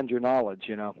expand your knowledge.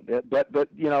 You know, but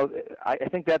you know, I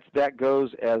think that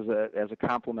goes as a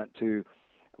compliment to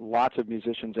lots of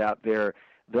musicians out there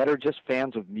that are just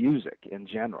fans of music in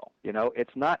general. You know,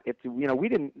 you know, we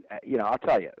didn't, you know, I'll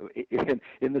tell you,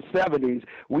 in the 70s,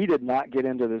 we did not get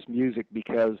into this music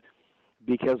because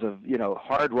because of, you know,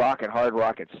 hard rock and hard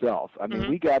rock itself. I mean,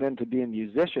 we got into being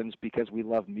musicians because we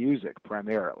love music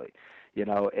primarily, you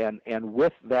know, and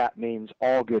with that means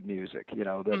all good music, you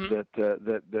know,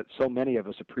 that so many of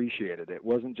us appreciated. It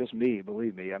wasn't just me,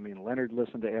 believe me. I mean, Leonard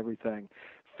listened to everything,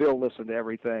 Phil listened to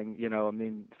everything, you know. I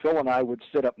mean, Phil and I would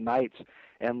sit up nights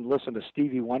and listen to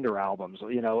Stevie Wonder albums,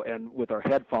 you know, and with our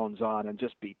headphones on and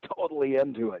just be totally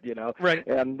into it, you know. Right.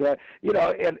 And you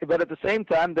know, but at the same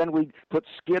time, then we'd put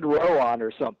Skid Row on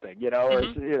or something, you know, or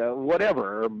you know,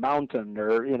 whatever, or Mountain,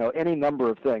 or you know, any number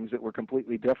of things that were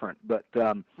completely different. But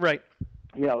right.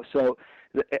 You know, so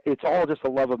it's all just a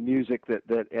love of music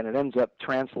that and it ends up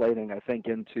translating, I think,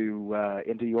 into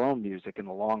your own music in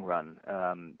the long run.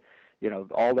 You know,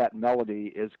 all that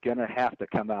melody is going to have to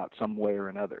come out some way or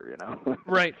another, you know.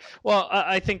 Right. Well,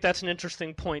 I think that's an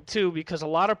interesting point, too, because a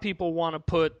lot of people want to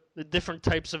put the different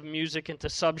types of music into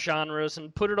subgenres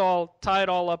and tie it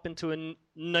all up into a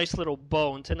nice little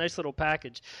bow, into a nice little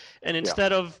package. And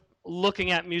instead of looking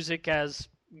at music as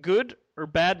good or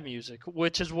bad music,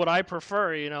 which is what I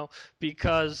prefer, you know,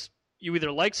 because you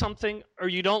either like something or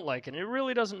you don't like it. And it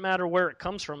really doesn't matter where it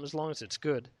comes from as long as it's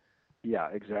good. Yeah,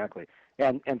 exactly.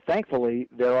 And thankfully,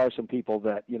 there are some people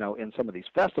that, you know, in some of these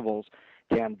festivals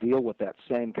can deal with that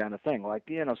same kind of thing, like,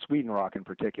 you know, Sweden Rock in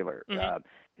particular.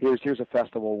 Here's a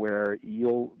festival where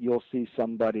you'll see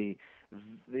somebody,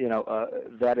 you know,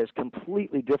 that is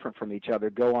completely different from each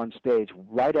other go on stage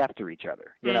right after each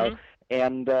other, you know,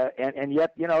 and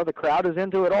yet, you know, the crowd is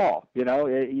into it all. You know,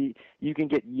 you can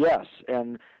get Yes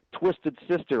and Twisted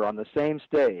Sister on the same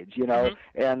stage, you know,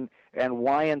 and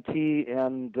Y&T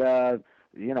and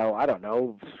you know, I don't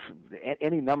know,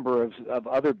 any number of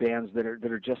other bands that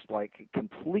are just like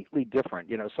completely different,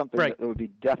 you know, something that would be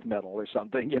death metal or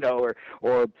something, you know,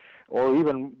 or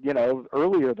even, you know,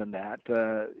 earlier than that,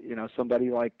 you know, somebody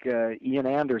like Ian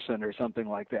Anderson or something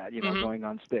like that, you know, going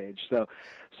on stage. So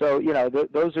you know,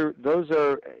 those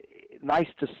are nice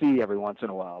to see every once in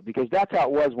a while, because that's how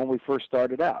it was when we first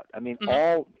started out. I mean,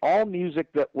 all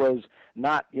music that was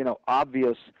not, you know,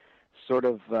 obvious sort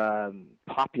of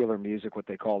popular music, what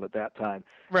they called at that time,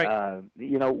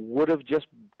 you know, would have just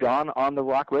gone on the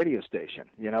rock radio station.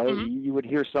 You know, you would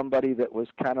hear somebody that was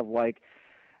kind of like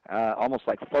almost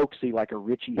like folksy, like a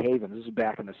Richie Havens. This is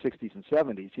back in the 60s and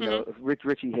 70s, you know,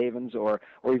 Richie Havens or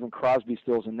even Crosby,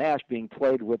 Stills and Nash being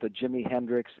played with a Jimi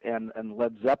Hendrix and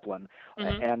Led Zeppelin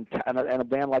and a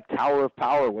band like Tower of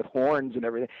Power with horns and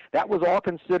everything. That was all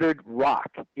considered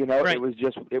rock, you know.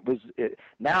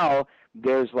 Now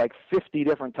there's like 50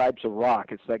 different types of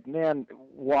rock. It's like, man,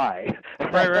 why?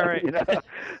 Right. You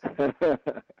know?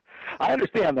 I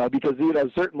understand, though, because, you know,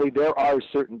 certainly there are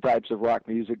certain types of rock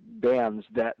music bands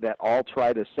that all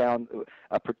try to sound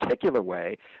a particular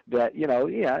way that, you know,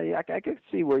 I could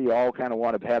see where you all kind of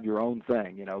want to have your own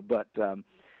thing, you know, but,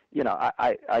 you know,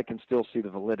 I can still see the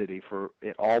validity for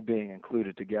it all being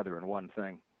included together in one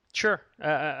thing. Sure,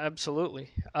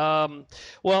 absolutely.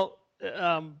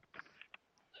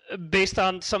 Based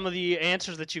on some of the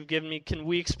answers that you've given me, can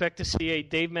we expect to see a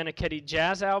Dave Meniketti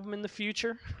jazz album in the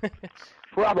future?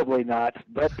 Probably not,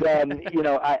 but you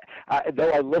know, I though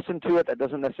I listen to it, that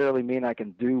doesn't necessarily mean I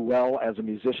can do well as a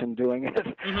musician doing it.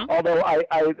 Although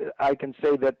I can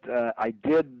say that I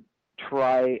did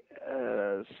try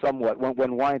somewhat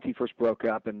when Y&T first broke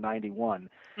up in '91,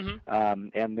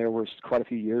 and there was quite a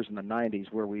few years in the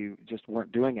 '90s where we just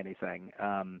weren't doing anything.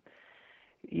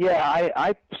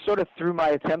 I sort of threw my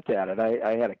attempt at it.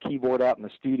 I had a keyboard out in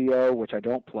the studio, which I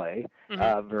don't play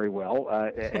very well,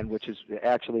 and which has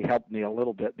actually helped me a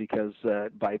little bit because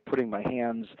by putting my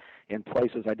hands in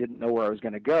places I didn't know where I was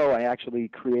going to go, I actually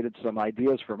created some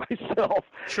ideas for myself.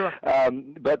 Sure.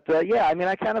 But I mean,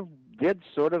 I kind of did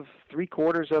sort of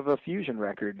 3/4 of a fusion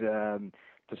record to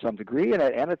some degree, and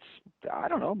it's, I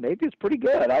don't know, maybe it's pretty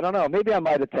good. I don't know. Maybe I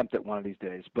might attempt it one of these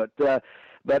days. But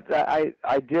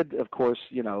I did, of course,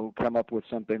 you know, come up with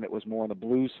something that was more on the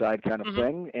blues side kind of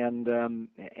thing, and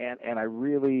I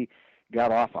really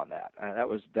got off on that.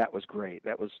 That was great.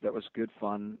 That was good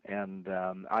fun, and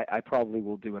I probably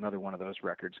will do another one of those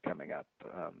records coming up,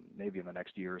 maybe in the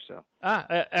next year or so.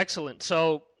 Excellent.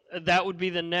 So that would be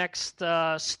the next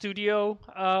studio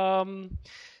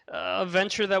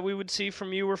venture that we would see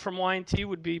from you or from Y&T,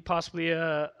 would be possibly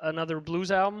another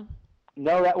blues album?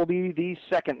 No, that will be the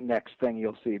second next thing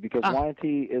you'll see, because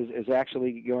Y&T is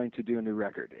actually going to do a new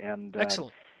record. And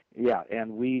excellent. Yeah,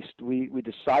 and we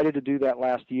decided to do that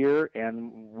last year,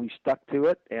 and we stuck to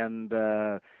it. And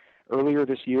earlier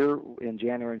this year, in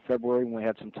January and February, when we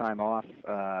had some time off,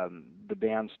 the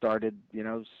band started, you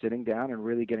know, sitting down and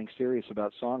really getting serious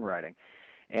about songwriting.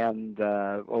 And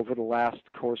over the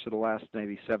course of the last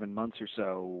maybe 7 months or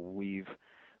so,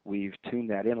 we've tuned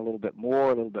that in a little bit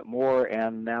more,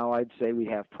 and now I'd say we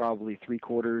have probably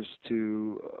 3/4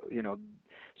 to,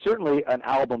 certainly an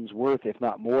album's worth, if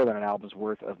not more than an album's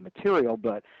worth of material,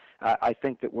 but I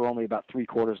think that we're only about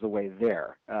 3/4 of the way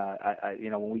there.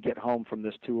 When we get home from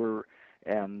this tour,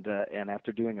 and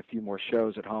after doing a few more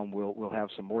shows at home, we'll have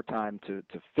some more time to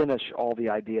finish all the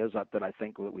ideas up that I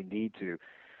think that we need to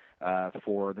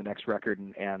for the next record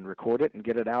and record it and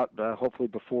get it out hopefully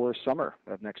before summer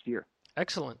of next year.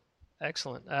 Excellent.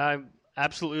 I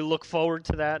absolutely look forward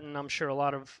to that, and I'm sure a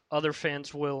lot of other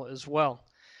fans will as well.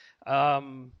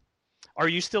 Are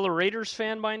you still a Raiders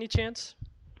fan by any chance?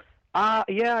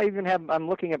 Yeah, I'm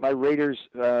looking at my Raiders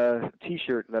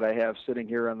T-shirt that I have sitting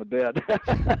here on the bed.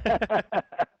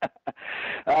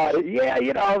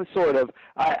 Yeah, sort of.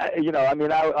 I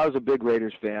was a big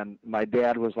Raiders fan. My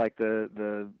dad was like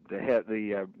the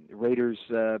Raiders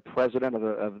president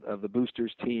of the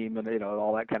boosters team, and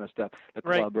all that kind of stuff. The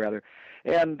club, rather.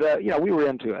 And we were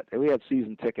into it. We had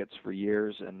season tickets for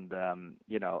years, and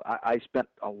I spent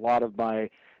a lot of my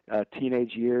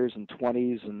teenage years and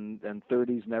 20s and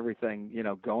 30s and everything,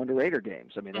 going to Raider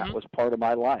games. I mean, that was part of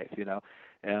my life,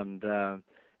 and so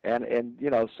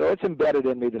it's embedded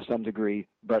in me to some degree.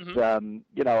 But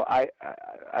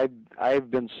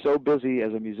I've been so busy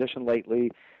as a musician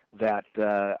lately that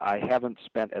I haven't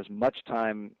spent as much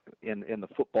time in the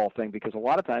football thing, because a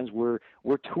lot of times we're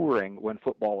touring when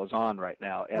football is on right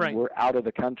now, and we're out of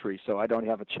the country, so I don't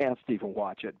have a chance to even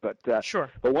watch it. But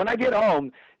But when I get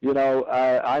home,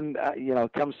 I'm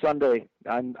come Sunday,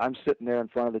 I'm sitting there in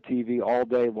front of the TV all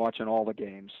day watching all the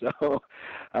games. So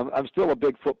I'm still a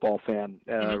big football fan.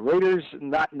 Raiders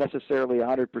not necessarily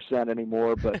 100%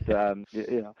 anymore, but I'm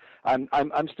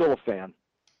still a fan.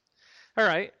 All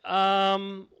right.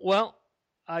 Well,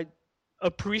 I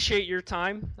appreciate your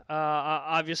time.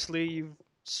 Obviously, you've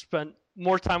spent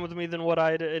more time with me than what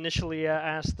I had initially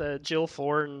asked Jill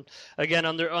for, and again,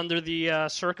 under the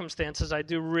circumstances, I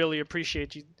do really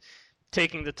appreciate you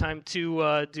taking the time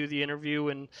to do the interview,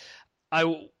 and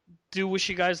I do wish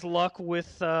you guys luck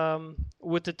with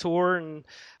the tour, and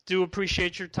do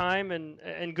appreciate your time,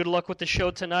 and good luck with the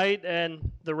show tonight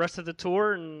and the rest of the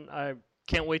tour, and I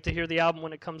can't wait to hear the album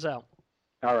when it comes out.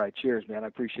 All right. Cheers, man. I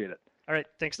appreciate it. All right.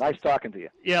 Thanks. Nice talking to you.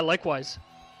 Yeah, likewise.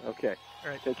 Okay. All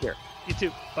right. Take care. You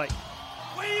too. Bye.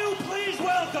 Will you please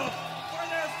welcome for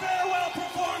their farewell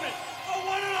performance the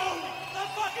one and only, the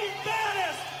fucking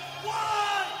baddest,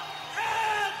 Y&T!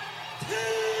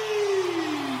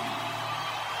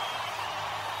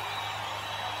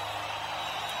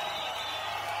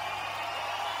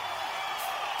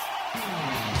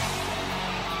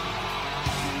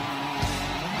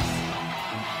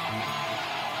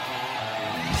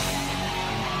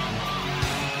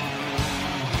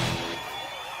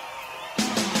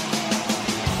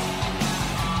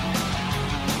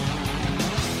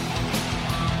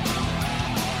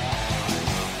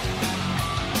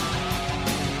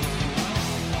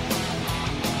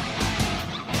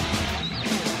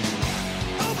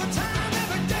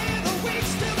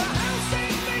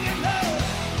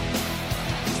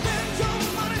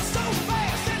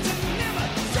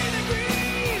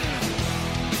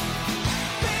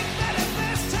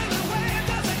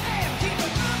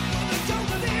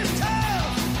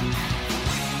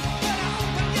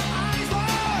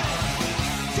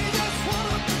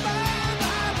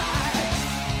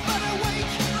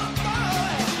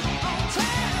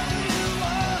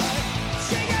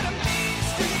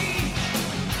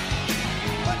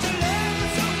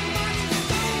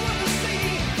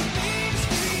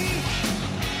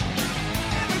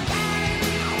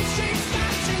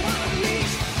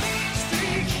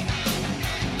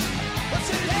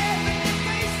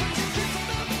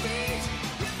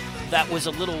 That was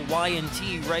a little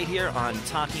Y&T right here on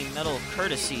Talking Metal,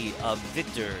 courtesy of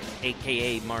Victor,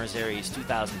 a.k.a. Mars Aries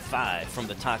 2005, from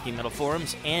the Talking Metal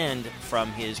forums and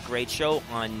from his great show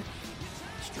on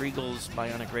Striegel's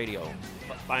Bionic Radio.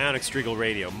 Bionic Striegel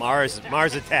Radio. Mars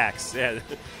Attacks. Yeah.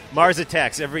 Mars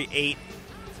Attacks every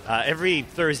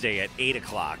Thursday at 8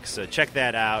 o'clock. So check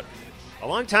that out. A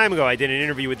long time ago, I did an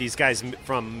interview with these guys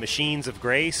from Machines of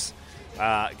Grace.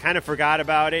 Kind of forgot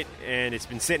about it, and it's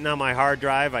been sitting on my hard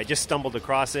drive. I just stumbled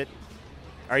across it.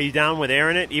 Are you down with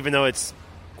airing it, even though it's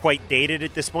quite dated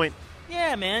at this point?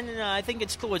 Yeah, man. I think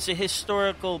it's cool. It's a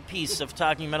historical piece of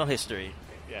Talking Metal history.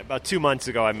 Yeah, about 2 months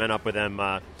ago, I met up with them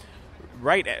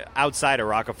right outside of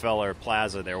Rockefeller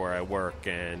Plaza there where I work,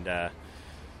 and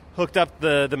hooked up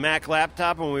the Mac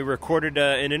laptop and we recorded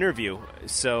an interview.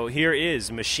 So here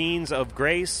is Machines of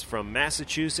Grace from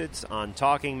Massachusetts on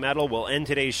Talking Metal. We'll end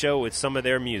today's show with some of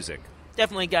their music.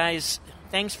 Definitely, guys.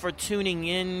 Thanks for tuning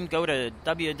in. Go to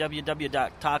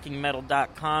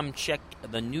www.talkingmetal.com. Check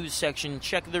the news section.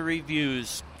 Check the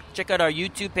reviews. Check out our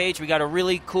YouTube page. We got a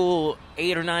really cool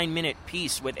 8 or 9 minute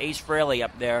piece with Ace Frehley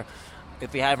up there,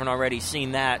 if you haven't already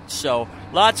seen that. So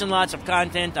lots and lots of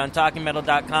content on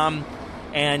talkingmetal.com.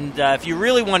 And if you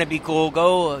really want to be cool,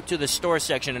 go to the store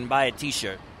section and buy a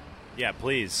T-shirt. Yeah,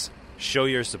 please. Show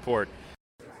your support.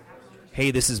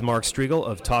 Hey, this is Mark Striegel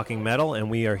of Talking Metal, and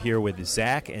we are here with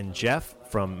Zach and Jeff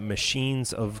from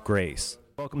Machines of Grace.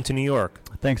 Welcome to New York.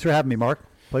 Thanks for having me, Mark.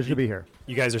 Pleasure to be here.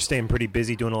 You guys are staying pretty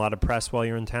busy doing a lot of press while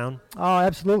you're in town? Oh,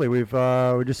 absolutely.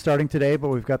 We're just starting today, but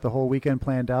we've got the whole weekend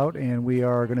planned out, and we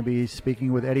are going to be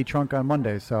speaking with Eddie Trunk on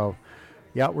Monday. So,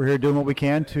 yeah, we're here doing what we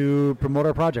can to promote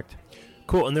our project.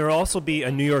 Cool, and there will also be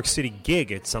a New York City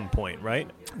gig at some point, right?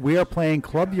 We are playing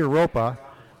Club Europa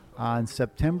on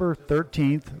September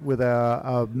 13th with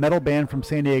a metal band from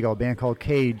San Diego, a band called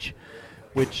Cage,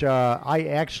 which I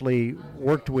actually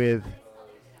worked with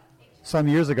some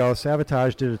years ago.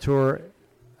 Savatage did a tour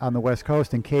on the West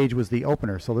Coast, and Cage was the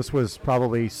opener. So this was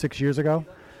probably 6 years ago.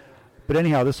 But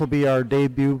anyhow, this will be our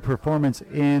debut performance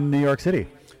in New York City.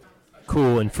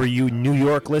 Cool, and for you New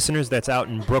York listeners, that's out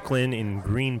in Brooklyn in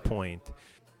Greenpoint.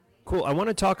 Cool. I want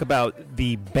to talk about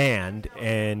the band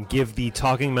and give the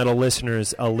Talking Metal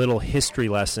listeners a little history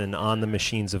lesson on the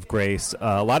Machines of Grace.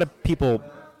 A lot of people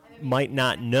might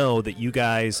not know that you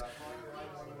guys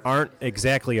aren't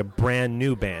exactly a brand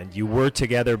new band. You were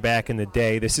together back in the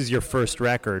day. This is your first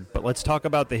record, but let's talk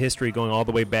about the history going all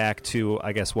the way back to,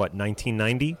 I guess,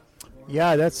 1990?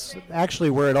 Yeah, that's actually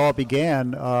where it all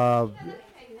began.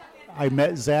 I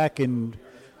met Zach in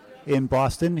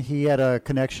Boston. He had a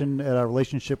connection and a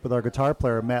relationship with our guitar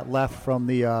player, Matt Leff, from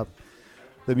the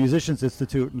Musicians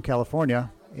Institute in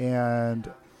California.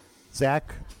 And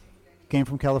Zach came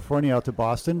from California out to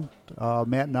Boston.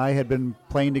 Matt and I had been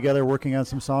playing together, working on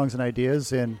some songs and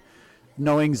ideas. And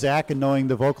knowing Zach and knowing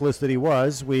the vocalist that he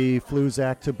was, we flew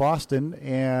Zach to Boston,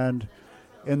 and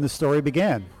the story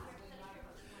began.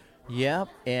 Yep,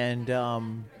 and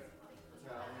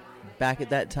back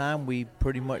at that time, we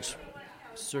pretty much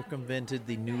circumvented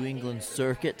the New England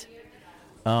circuit.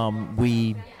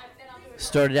 We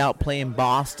started out playing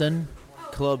Boston,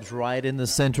 clubs right in the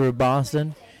center of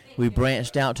Boston. We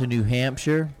branched out to New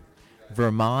Hampshire,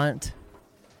 Vermont.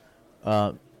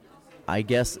 I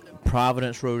guess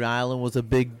Providence, Rhode Island was a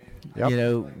big,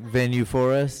 venue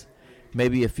for us.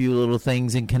 Maybe a few little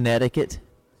things in Connecticut.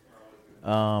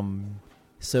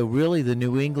 So really the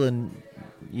New England,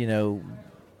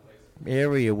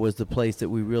 area was the place that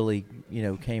we really,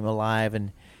 came alive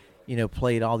and,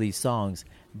 played all these songs.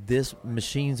 This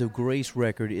Machines of Grace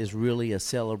record is really a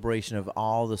celebration of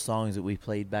all the songs that we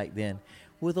played back then,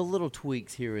 with a little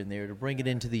tweaks here and there to bring it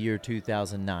into the year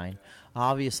 2009.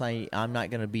 Obviously, I'm not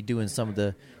going to be doing some of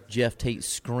the Jeff Tate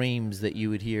screams that you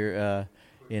would hear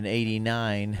in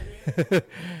 '89,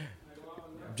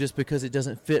 just because it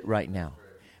doesn't fit right now.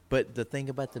 But the thing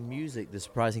about the music, the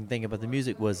surprising thing about the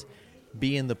music was,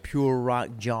 being the pure rock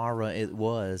genre it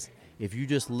was, if you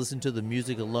just listen to the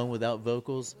music alone without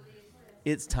vocals,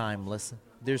 it's timeless.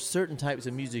 There's certain types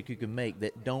of music you can make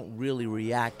that don't really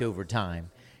react over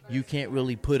time. You can't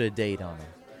really put a date on them.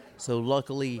 So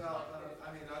luckily,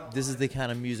 this is the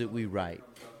kind of music we write.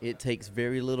 It takes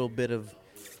very little bit of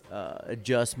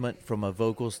adjustment from a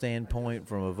vocal standpoint,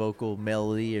 from a vocal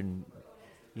melody and,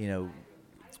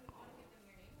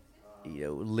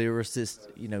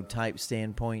 lyricist, type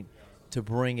standpoint, to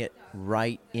bring it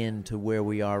right into where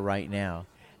we are right now,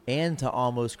 and to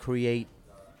almost create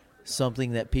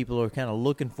something that people are kind of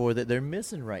looking for that they're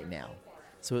missing right now.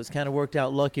 So it's kind of worked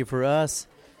out lucky for us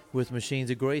with Machines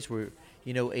of Grace, where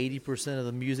 80% of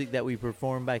the music that we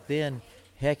performed back then,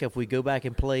 heck, if we go back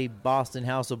and play Boston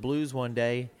House of Blues one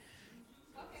day,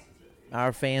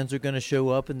 our fans are going to show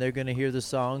up and they're going to hear the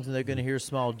songs and they're going to hear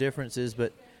small differences,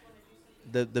 but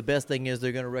the best thing is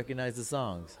they're going to recognize the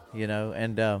songs,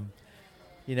 and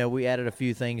we added a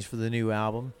few things for the new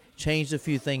album, changed a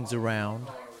few things around,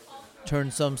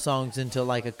 turned some songs into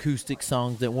like acoustic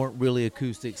songs that weren't really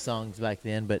acoustic songs back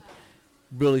then, but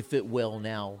really fit well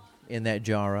now in that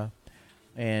genre.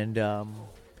 And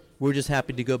we're just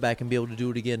happy to go back and be able to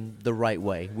do it again the right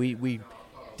way. We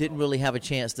didn't really have a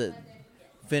chance to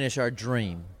finish our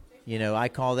dream. I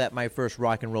call that my first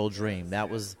rock and roll dream. That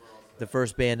was the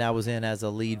first band I was in as a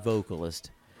lead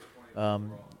vocalist.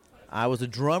 I was a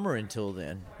drummer until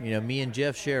then. Me and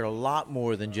Jeff shared a lot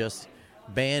more than just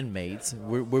bandmates.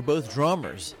 We're both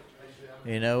drummers.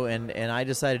 and I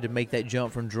decided to make that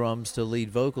jump from drums to lead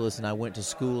vocalist, and I went to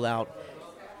school out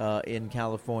in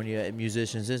California at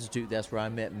Musicians Institute. That's where I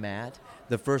met Matt.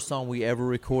 The first song we ever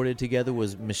recorded together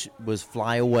was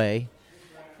Fly Away,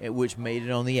 which made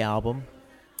it on the album.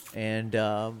 And,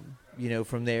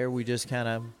 from there we just kind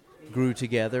of grew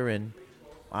together, and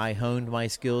I honed my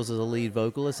skills as a lead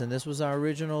vocalist, and this was our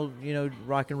original,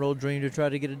 rock and roll dream to try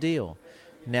to get a deal.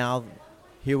 Now,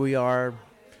 here we are,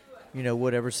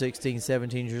 16,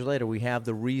 17 years later. We have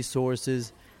the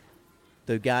resources.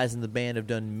 The guys in the band have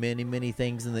done many, many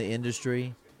things in the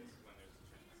industry.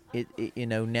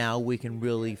 Now we can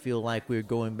really feel like we're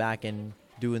going back and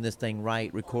doing this thing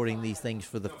right, recording these things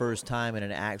for the first time in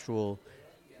an actual,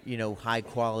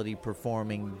 high-quality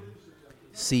performing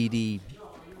CD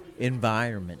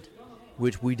environment,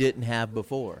 which we didn't have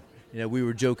before. We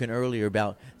were joking earlier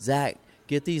about, Zach,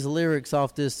 get these lyrics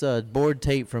off this board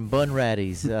tape from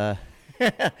Bunratty's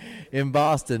in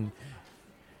Boston,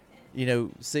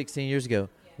 16 years ago.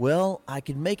 Well, I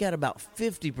could make out about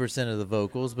 50% of the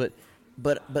vocals, but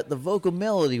the vocal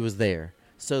melody was there.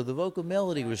 So the vocal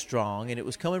melody was strong, and it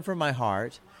was coming from my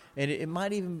heart, and it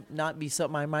might even not be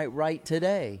something I might write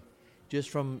today, just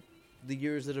from the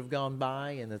years that have gone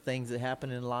by and the things that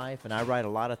happen in life. And I write a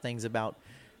lot of things about,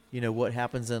 what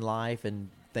happens in life and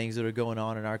things that are going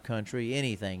on in our country,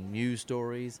 anything, news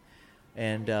stories.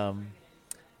 And,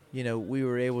 we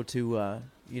were able to,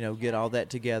 get all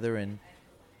that together and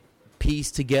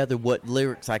piece together what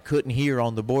lyrics I couldn't hear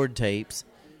on the board tapes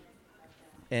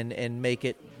and make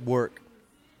it work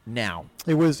now.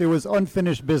 It was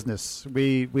unfinished business.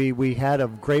 We had a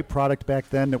great product back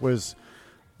then that was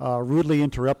rudely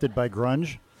interrupted by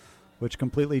grunge, which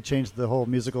completely changed the whole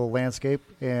musical landscape.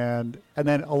 And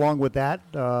then along with that,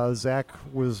 Zach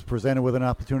was presented with an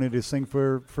opportunity to sing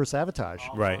for Savatage.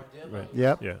 Right.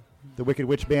 Yep. Yeah. The Wicked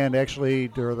Witch Band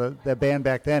that band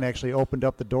back then actually opened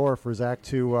up the door for Zach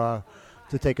to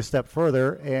take a step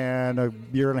further. And a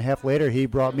year and a half later, he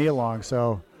brought me along.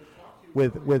 So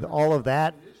with all of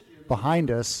that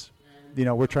behind us,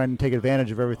 we're trying to take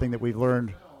advantage of everything that we've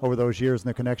learned over those years and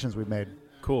the connections we've made.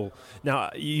 Cool. Now,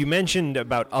 you mentioned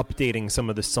about updating some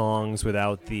of the songs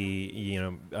without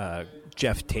the,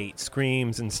 Jeff Tate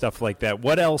screams and stuff like that.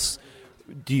 What else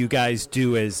do you guys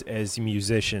do as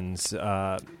musicians?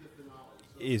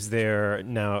 Is there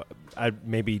now?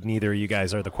 Maybe neither of you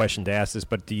guys are the question to ask this,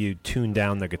 but do you tune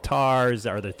down the guitars?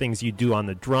 Are there things you do on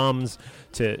the drums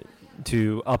to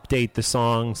update the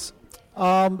songs?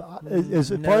 As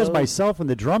far as myself and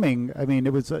the drumming, I mean,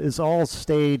 it's all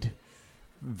stayed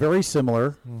very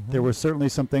similar. Mm-hmm. There were certainly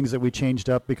some things that we changed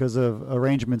up because of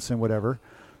arrangements and whatever.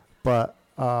 But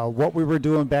what we were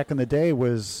doing back in the day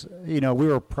was, we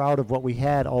were proud of what we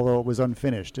had, although it was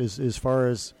unfinished. As far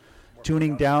as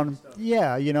tuning down,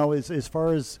 as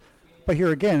far as, but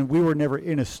here again, we were never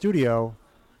in a studio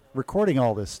recording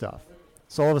all this stuff.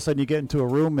 So all of a sudden you get into a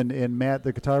room and Matt,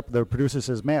 the producer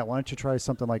says, Matt, why don't you try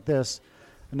something like this?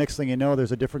 The next thing you know,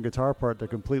 there's a different guitar part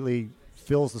that completely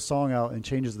fills the song out and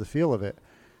changes the feel of it.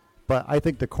 But I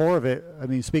think the core of it,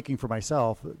 speaking for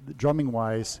myself,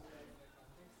 drumming-wise,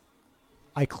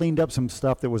 I cleaned up some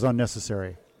stuff that was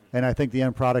unnecessary. And I think the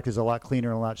end product is a lot cleaner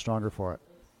and a lot stronger for it.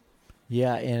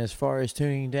 Yeah, and as far as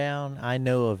tuning down, I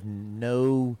know of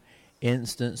no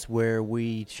instance where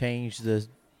we changed the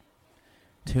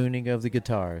tuning of the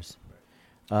guitars.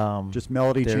 Just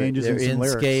melody changes and some in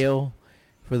lyrics. Scale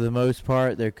for the most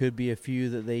part. There could be a few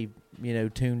that they,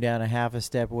 tune down a half a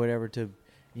step or whatever to,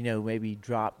 maybe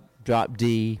drop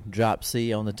D, drop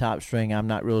C on the top string. I'm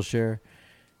not real sure.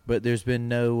 But there's been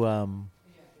no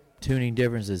tuning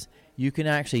differences. You can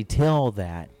actually tell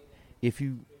that if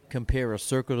you compare a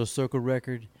circle-to-circle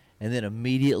record and then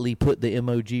immediately put the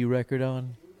MOG record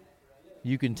on,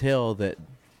 you can tell that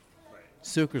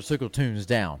circle tunes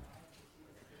down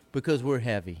because we're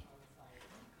heavy.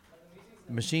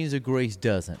 Machines of Grace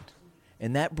doesn't.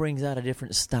 And that brings out a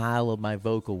different style of my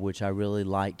vocal, which I really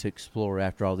like to explore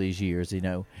after all these years,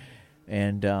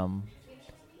 And,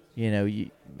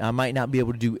 I might not be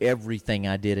able to do everything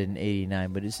I did in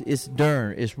 '89, but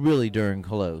it's really darn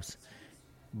close.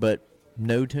 But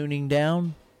no tuning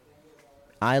down,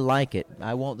 I like it.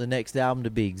 I want the next album to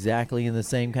be exactly in the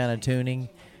same kind of tuning,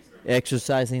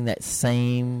 exercising that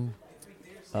same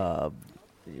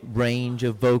range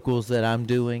of vocals that I'm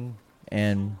doing.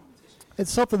 And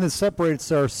it's something that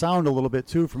separates our sound a little bit,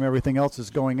 too, from everything else that's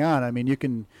going on. I mean, you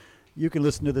can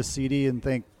listen to the CD and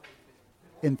think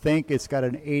it's got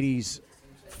an 80s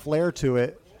flair to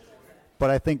it, but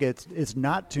I think it's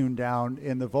not tuned down,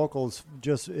 and the vocals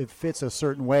it fits a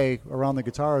certain way around the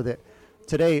guitar that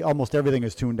today almost everything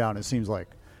is tuned down, it seems like.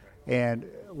 And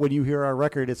when you hear our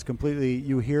record, it's completely,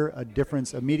 you hear a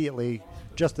difference immediately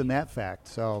just in that fact.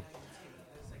 So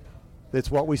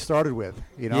it's what we started with,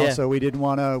 Yeah. So we didn't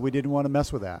want to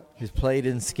mess with that. It's played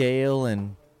in scale,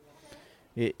 and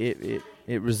it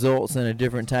results in a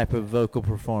different type of vocal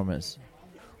performance.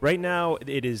 Right now,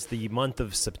 it is the month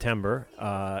of September,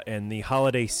 and the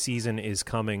holiday season is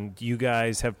coming. Do you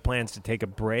guys have plans to take a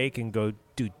break and go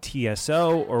do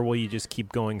TSO, or will you just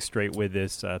keep going straight with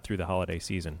this through the holiday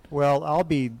season? Well, I'll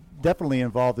be definitely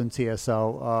involved in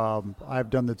TSO. I've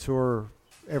done the tour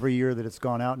every year that it's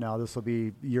gone out now. This will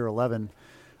be year 11.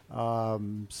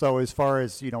 So as far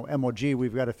as, MOG,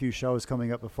 we've got a few shows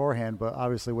coming up beforehand, but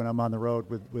obviously when I'm on the road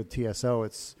with TSO,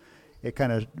 it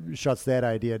kind of shuts that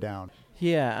idea down.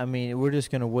 Yeah, I mean, we're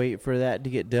just going to wait for that to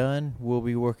get done. We'll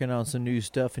be working on some new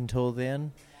stuff until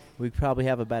then. We probably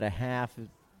have about a half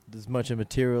as much of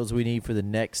material as we need for the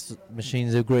next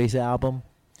Machines of Grace album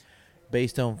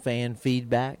based on fan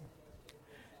feedback.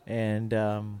 And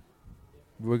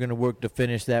we're going to work to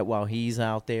finish that while he's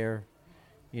out there,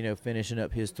 finishing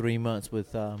up his 3 months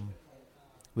with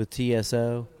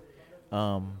TSO.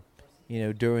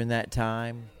 During that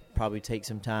time, probably take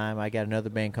some time. I got another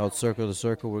band called Circle to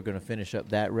Circle. We're going to finish up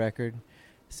that record,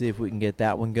 see if we can get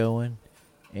that one going.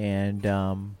 And,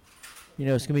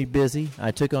 it's going to be busy.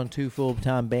 I took on 2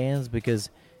 full-time bands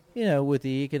because, with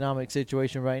the economic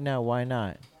situation right now, why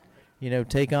not?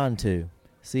 Take on 2.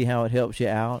 See how it helps you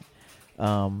out.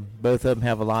 Both of them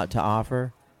have a lot to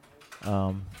offer.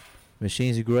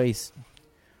 Machines of Grace,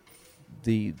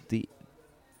 the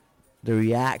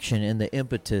reaction and the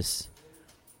impetus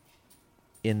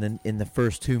in the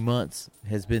first 2 months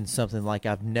has been something like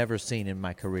I've never seen in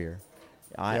my career.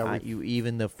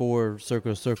 Even the 4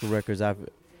 Circle to Circle records, I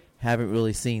haven't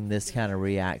really seen this kind of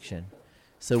reaction.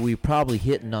 So we're probably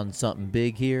hitting on something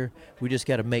big here. We just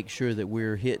got to make sure that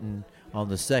we're hitting on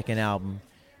the second album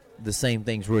the same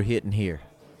things we're hitting here.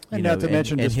 And not to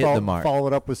mention just hit the mark. Follow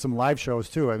it up with some live shows,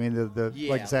 too. I mean,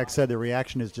 like Zach said, the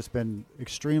reaction has just been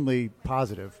extremely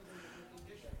positive.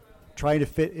 Trying to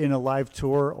fit in a live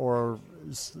tour or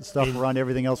stuff around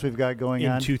everything else we've got going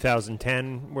on. In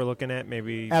 2010, we're looking at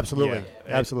maybe. Absolutely,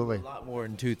 absolutely. A lot more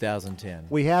in 2010.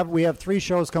 We have 3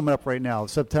 shows coming up right now.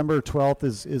 September 12th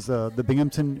is the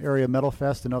Binghamton Area Metal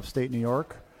Fest in upstate New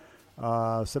York.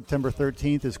 September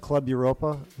 13th is Club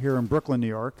Europa here in Brooklyn, New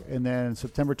York. And then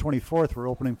September 24th, we're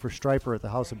opening for Stryper at the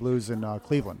House of Blues in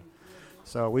Cleveland.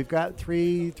 So we've got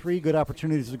three good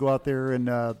opportunities to go out there and,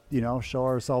 show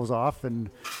ourselves off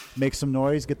and make some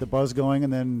noise, get the buzz going,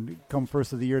 and then come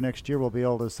first of the year next year, we'll be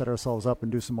able to set ourselves up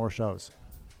and do some more shows.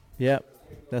 Yep,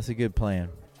 that's a good plan.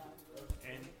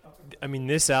 I mean,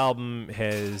 this album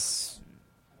has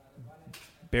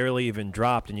barely even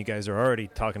dropped, and you guys are already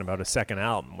talking about a second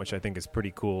album, which I think is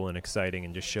pretty cool and exciting,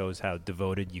 and just shows how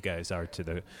devoted you guys are to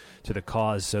the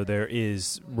cause. So there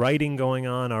is writing going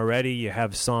on already. You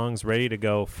have songs ready to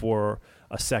go for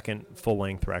a second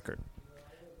full-length record.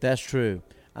 That's true.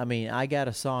 I mean, I got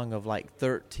a song of like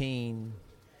 13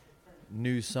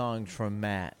 new songs from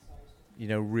Matt,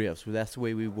 riffs. Well, that's the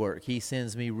way we work. He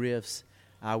sends me riffs.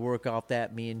 I work off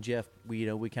that. Me and Jeff, we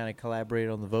kind of collaborate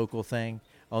on the vocal thing,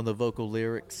 on the vocal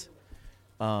lyrics.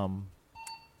 And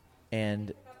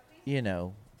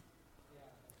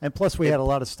plus we had a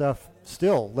lot of stuff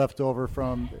still left over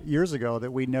from years ago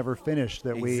that we never finished.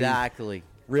 Exactly.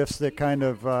 Riffs that kind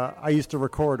of, I used to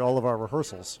record all of our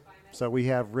rehearsals. So we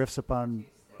have riffs upon,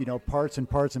 parts and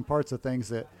parts and parts of things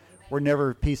that were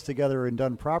never pieced together and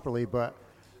done properly. But,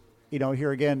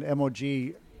 here again, MOG,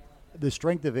 the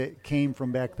strength of it came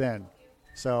from back then.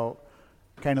 So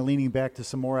kind of leaning back to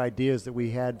some more ideas that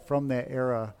we had from that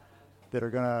era that are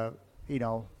going to,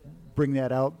 bring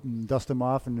that out and dust them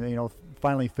off and,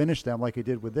 finally finish them like it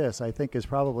did with this, I think is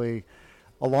probably,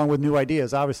 along with new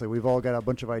ideas. Obviously, we've all got a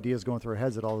bunch of ideas going through our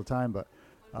heads at all the time, but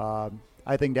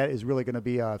I think that is really going to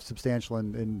be substantial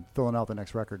in filling out the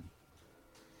next record.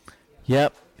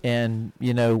 Yep, and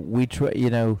we try.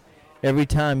 Every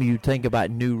time you think about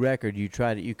new record, you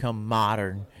come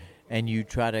modern, and you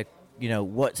try to,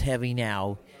 what's heavy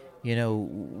now,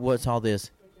 what's all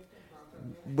this.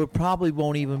 We probably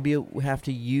won't even have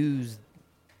to use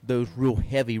those real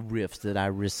heavy riffs that I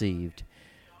received.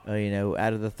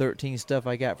 Out of the 13 stuff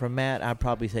I got from Matt, I'd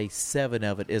probably say 7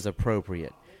 of it is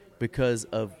appropriate because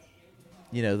of,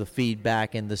 the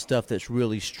feedback and the stuff that's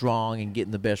really strong and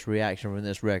getting the best reaction from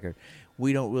this record.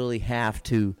 We don't really have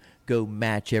to go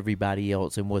match everybody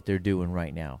else and what they're doing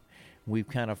right now. We've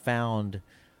kind of found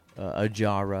a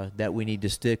genre that we need to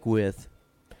stick with,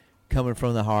 coming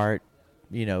from the heart,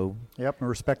 Yep, and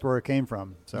respect where it came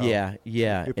from. So yeah.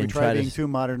 If we try being too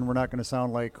modern, we're not going to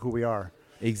sound like who we are.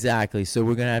 Exactly. So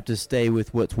we're going to have to stay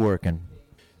with what's working.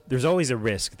 There's always a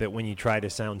risk that when you try to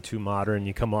sound too modern,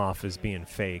 you come off as being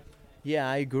fake. Yeah,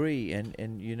 I agree.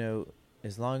 And you know,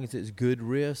 as long as it's good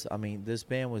riffs, I mean, this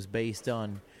band was based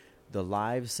on the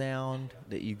live sound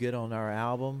that you get on our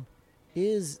album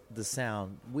is the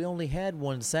sound. We only had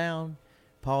one sound.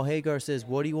 Paul Hagar says,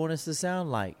 what do you want us to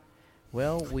sound like?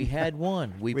 Well, we had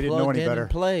one. We didn't know plugged any in better. and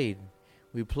played.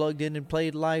 We plugged in and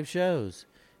played live shows.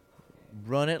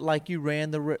 Run it like you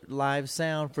ran the live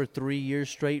sound for 3 years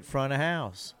straight front of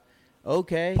house.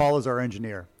 Okay. Paul is our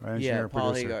engineer. Yeah,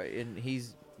 Paul producer. Hagar. And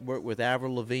he's worked with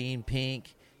Avril Lavigne,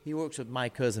 Pink. He works with my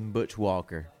cousin Butch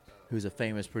Walker, who's a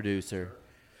famous producer.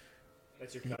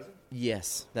 That's your cousin?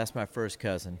 Yes, that's my first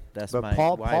cousin. That's But my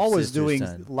Paul was sister's doing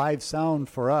son. live sound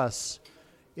for us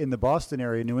in the Boston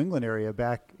area, New England area,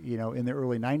 back in the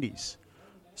early '90s.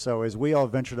 So as we all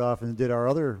ventured off and did our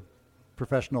other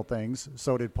professional things,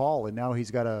 so did Paul, and now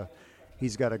he's got a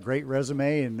great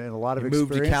resume and a lot of He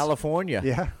experience. moved to California.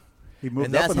 Yeah, he moved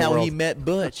And up that's in the how world. he met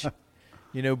Butch.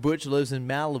 Butch lives in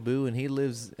Malibu, and he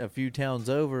lives a few towns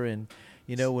over. And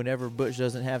whenever Butch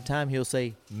doesn't have time, he'll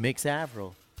say, "Mix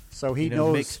Avril." So he knows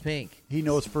knows Mix Pink. He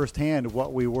knows firsthand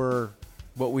what we were.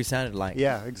 What we sounded like.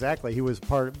 Yeah, exactly. He was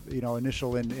part,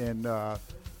 initial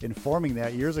in forming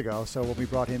that years ago. So when we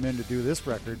brought him in to do this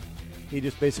record, he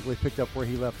just basically picked up where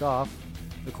he left off,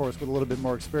 of course, with a little bit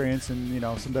more experience and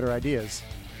some better ideas,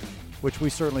 which we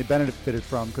certainly benefited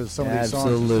from because some of these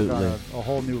songs just took on a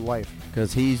whole new life.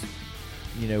 Because he's,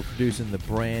 producing the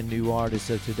brand new artists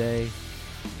of today,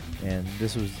 and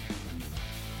this was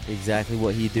exactly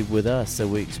what he did with us. So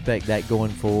we expect that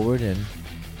going forward, and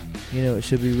it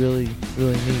should be really,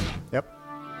 really neat. Yep.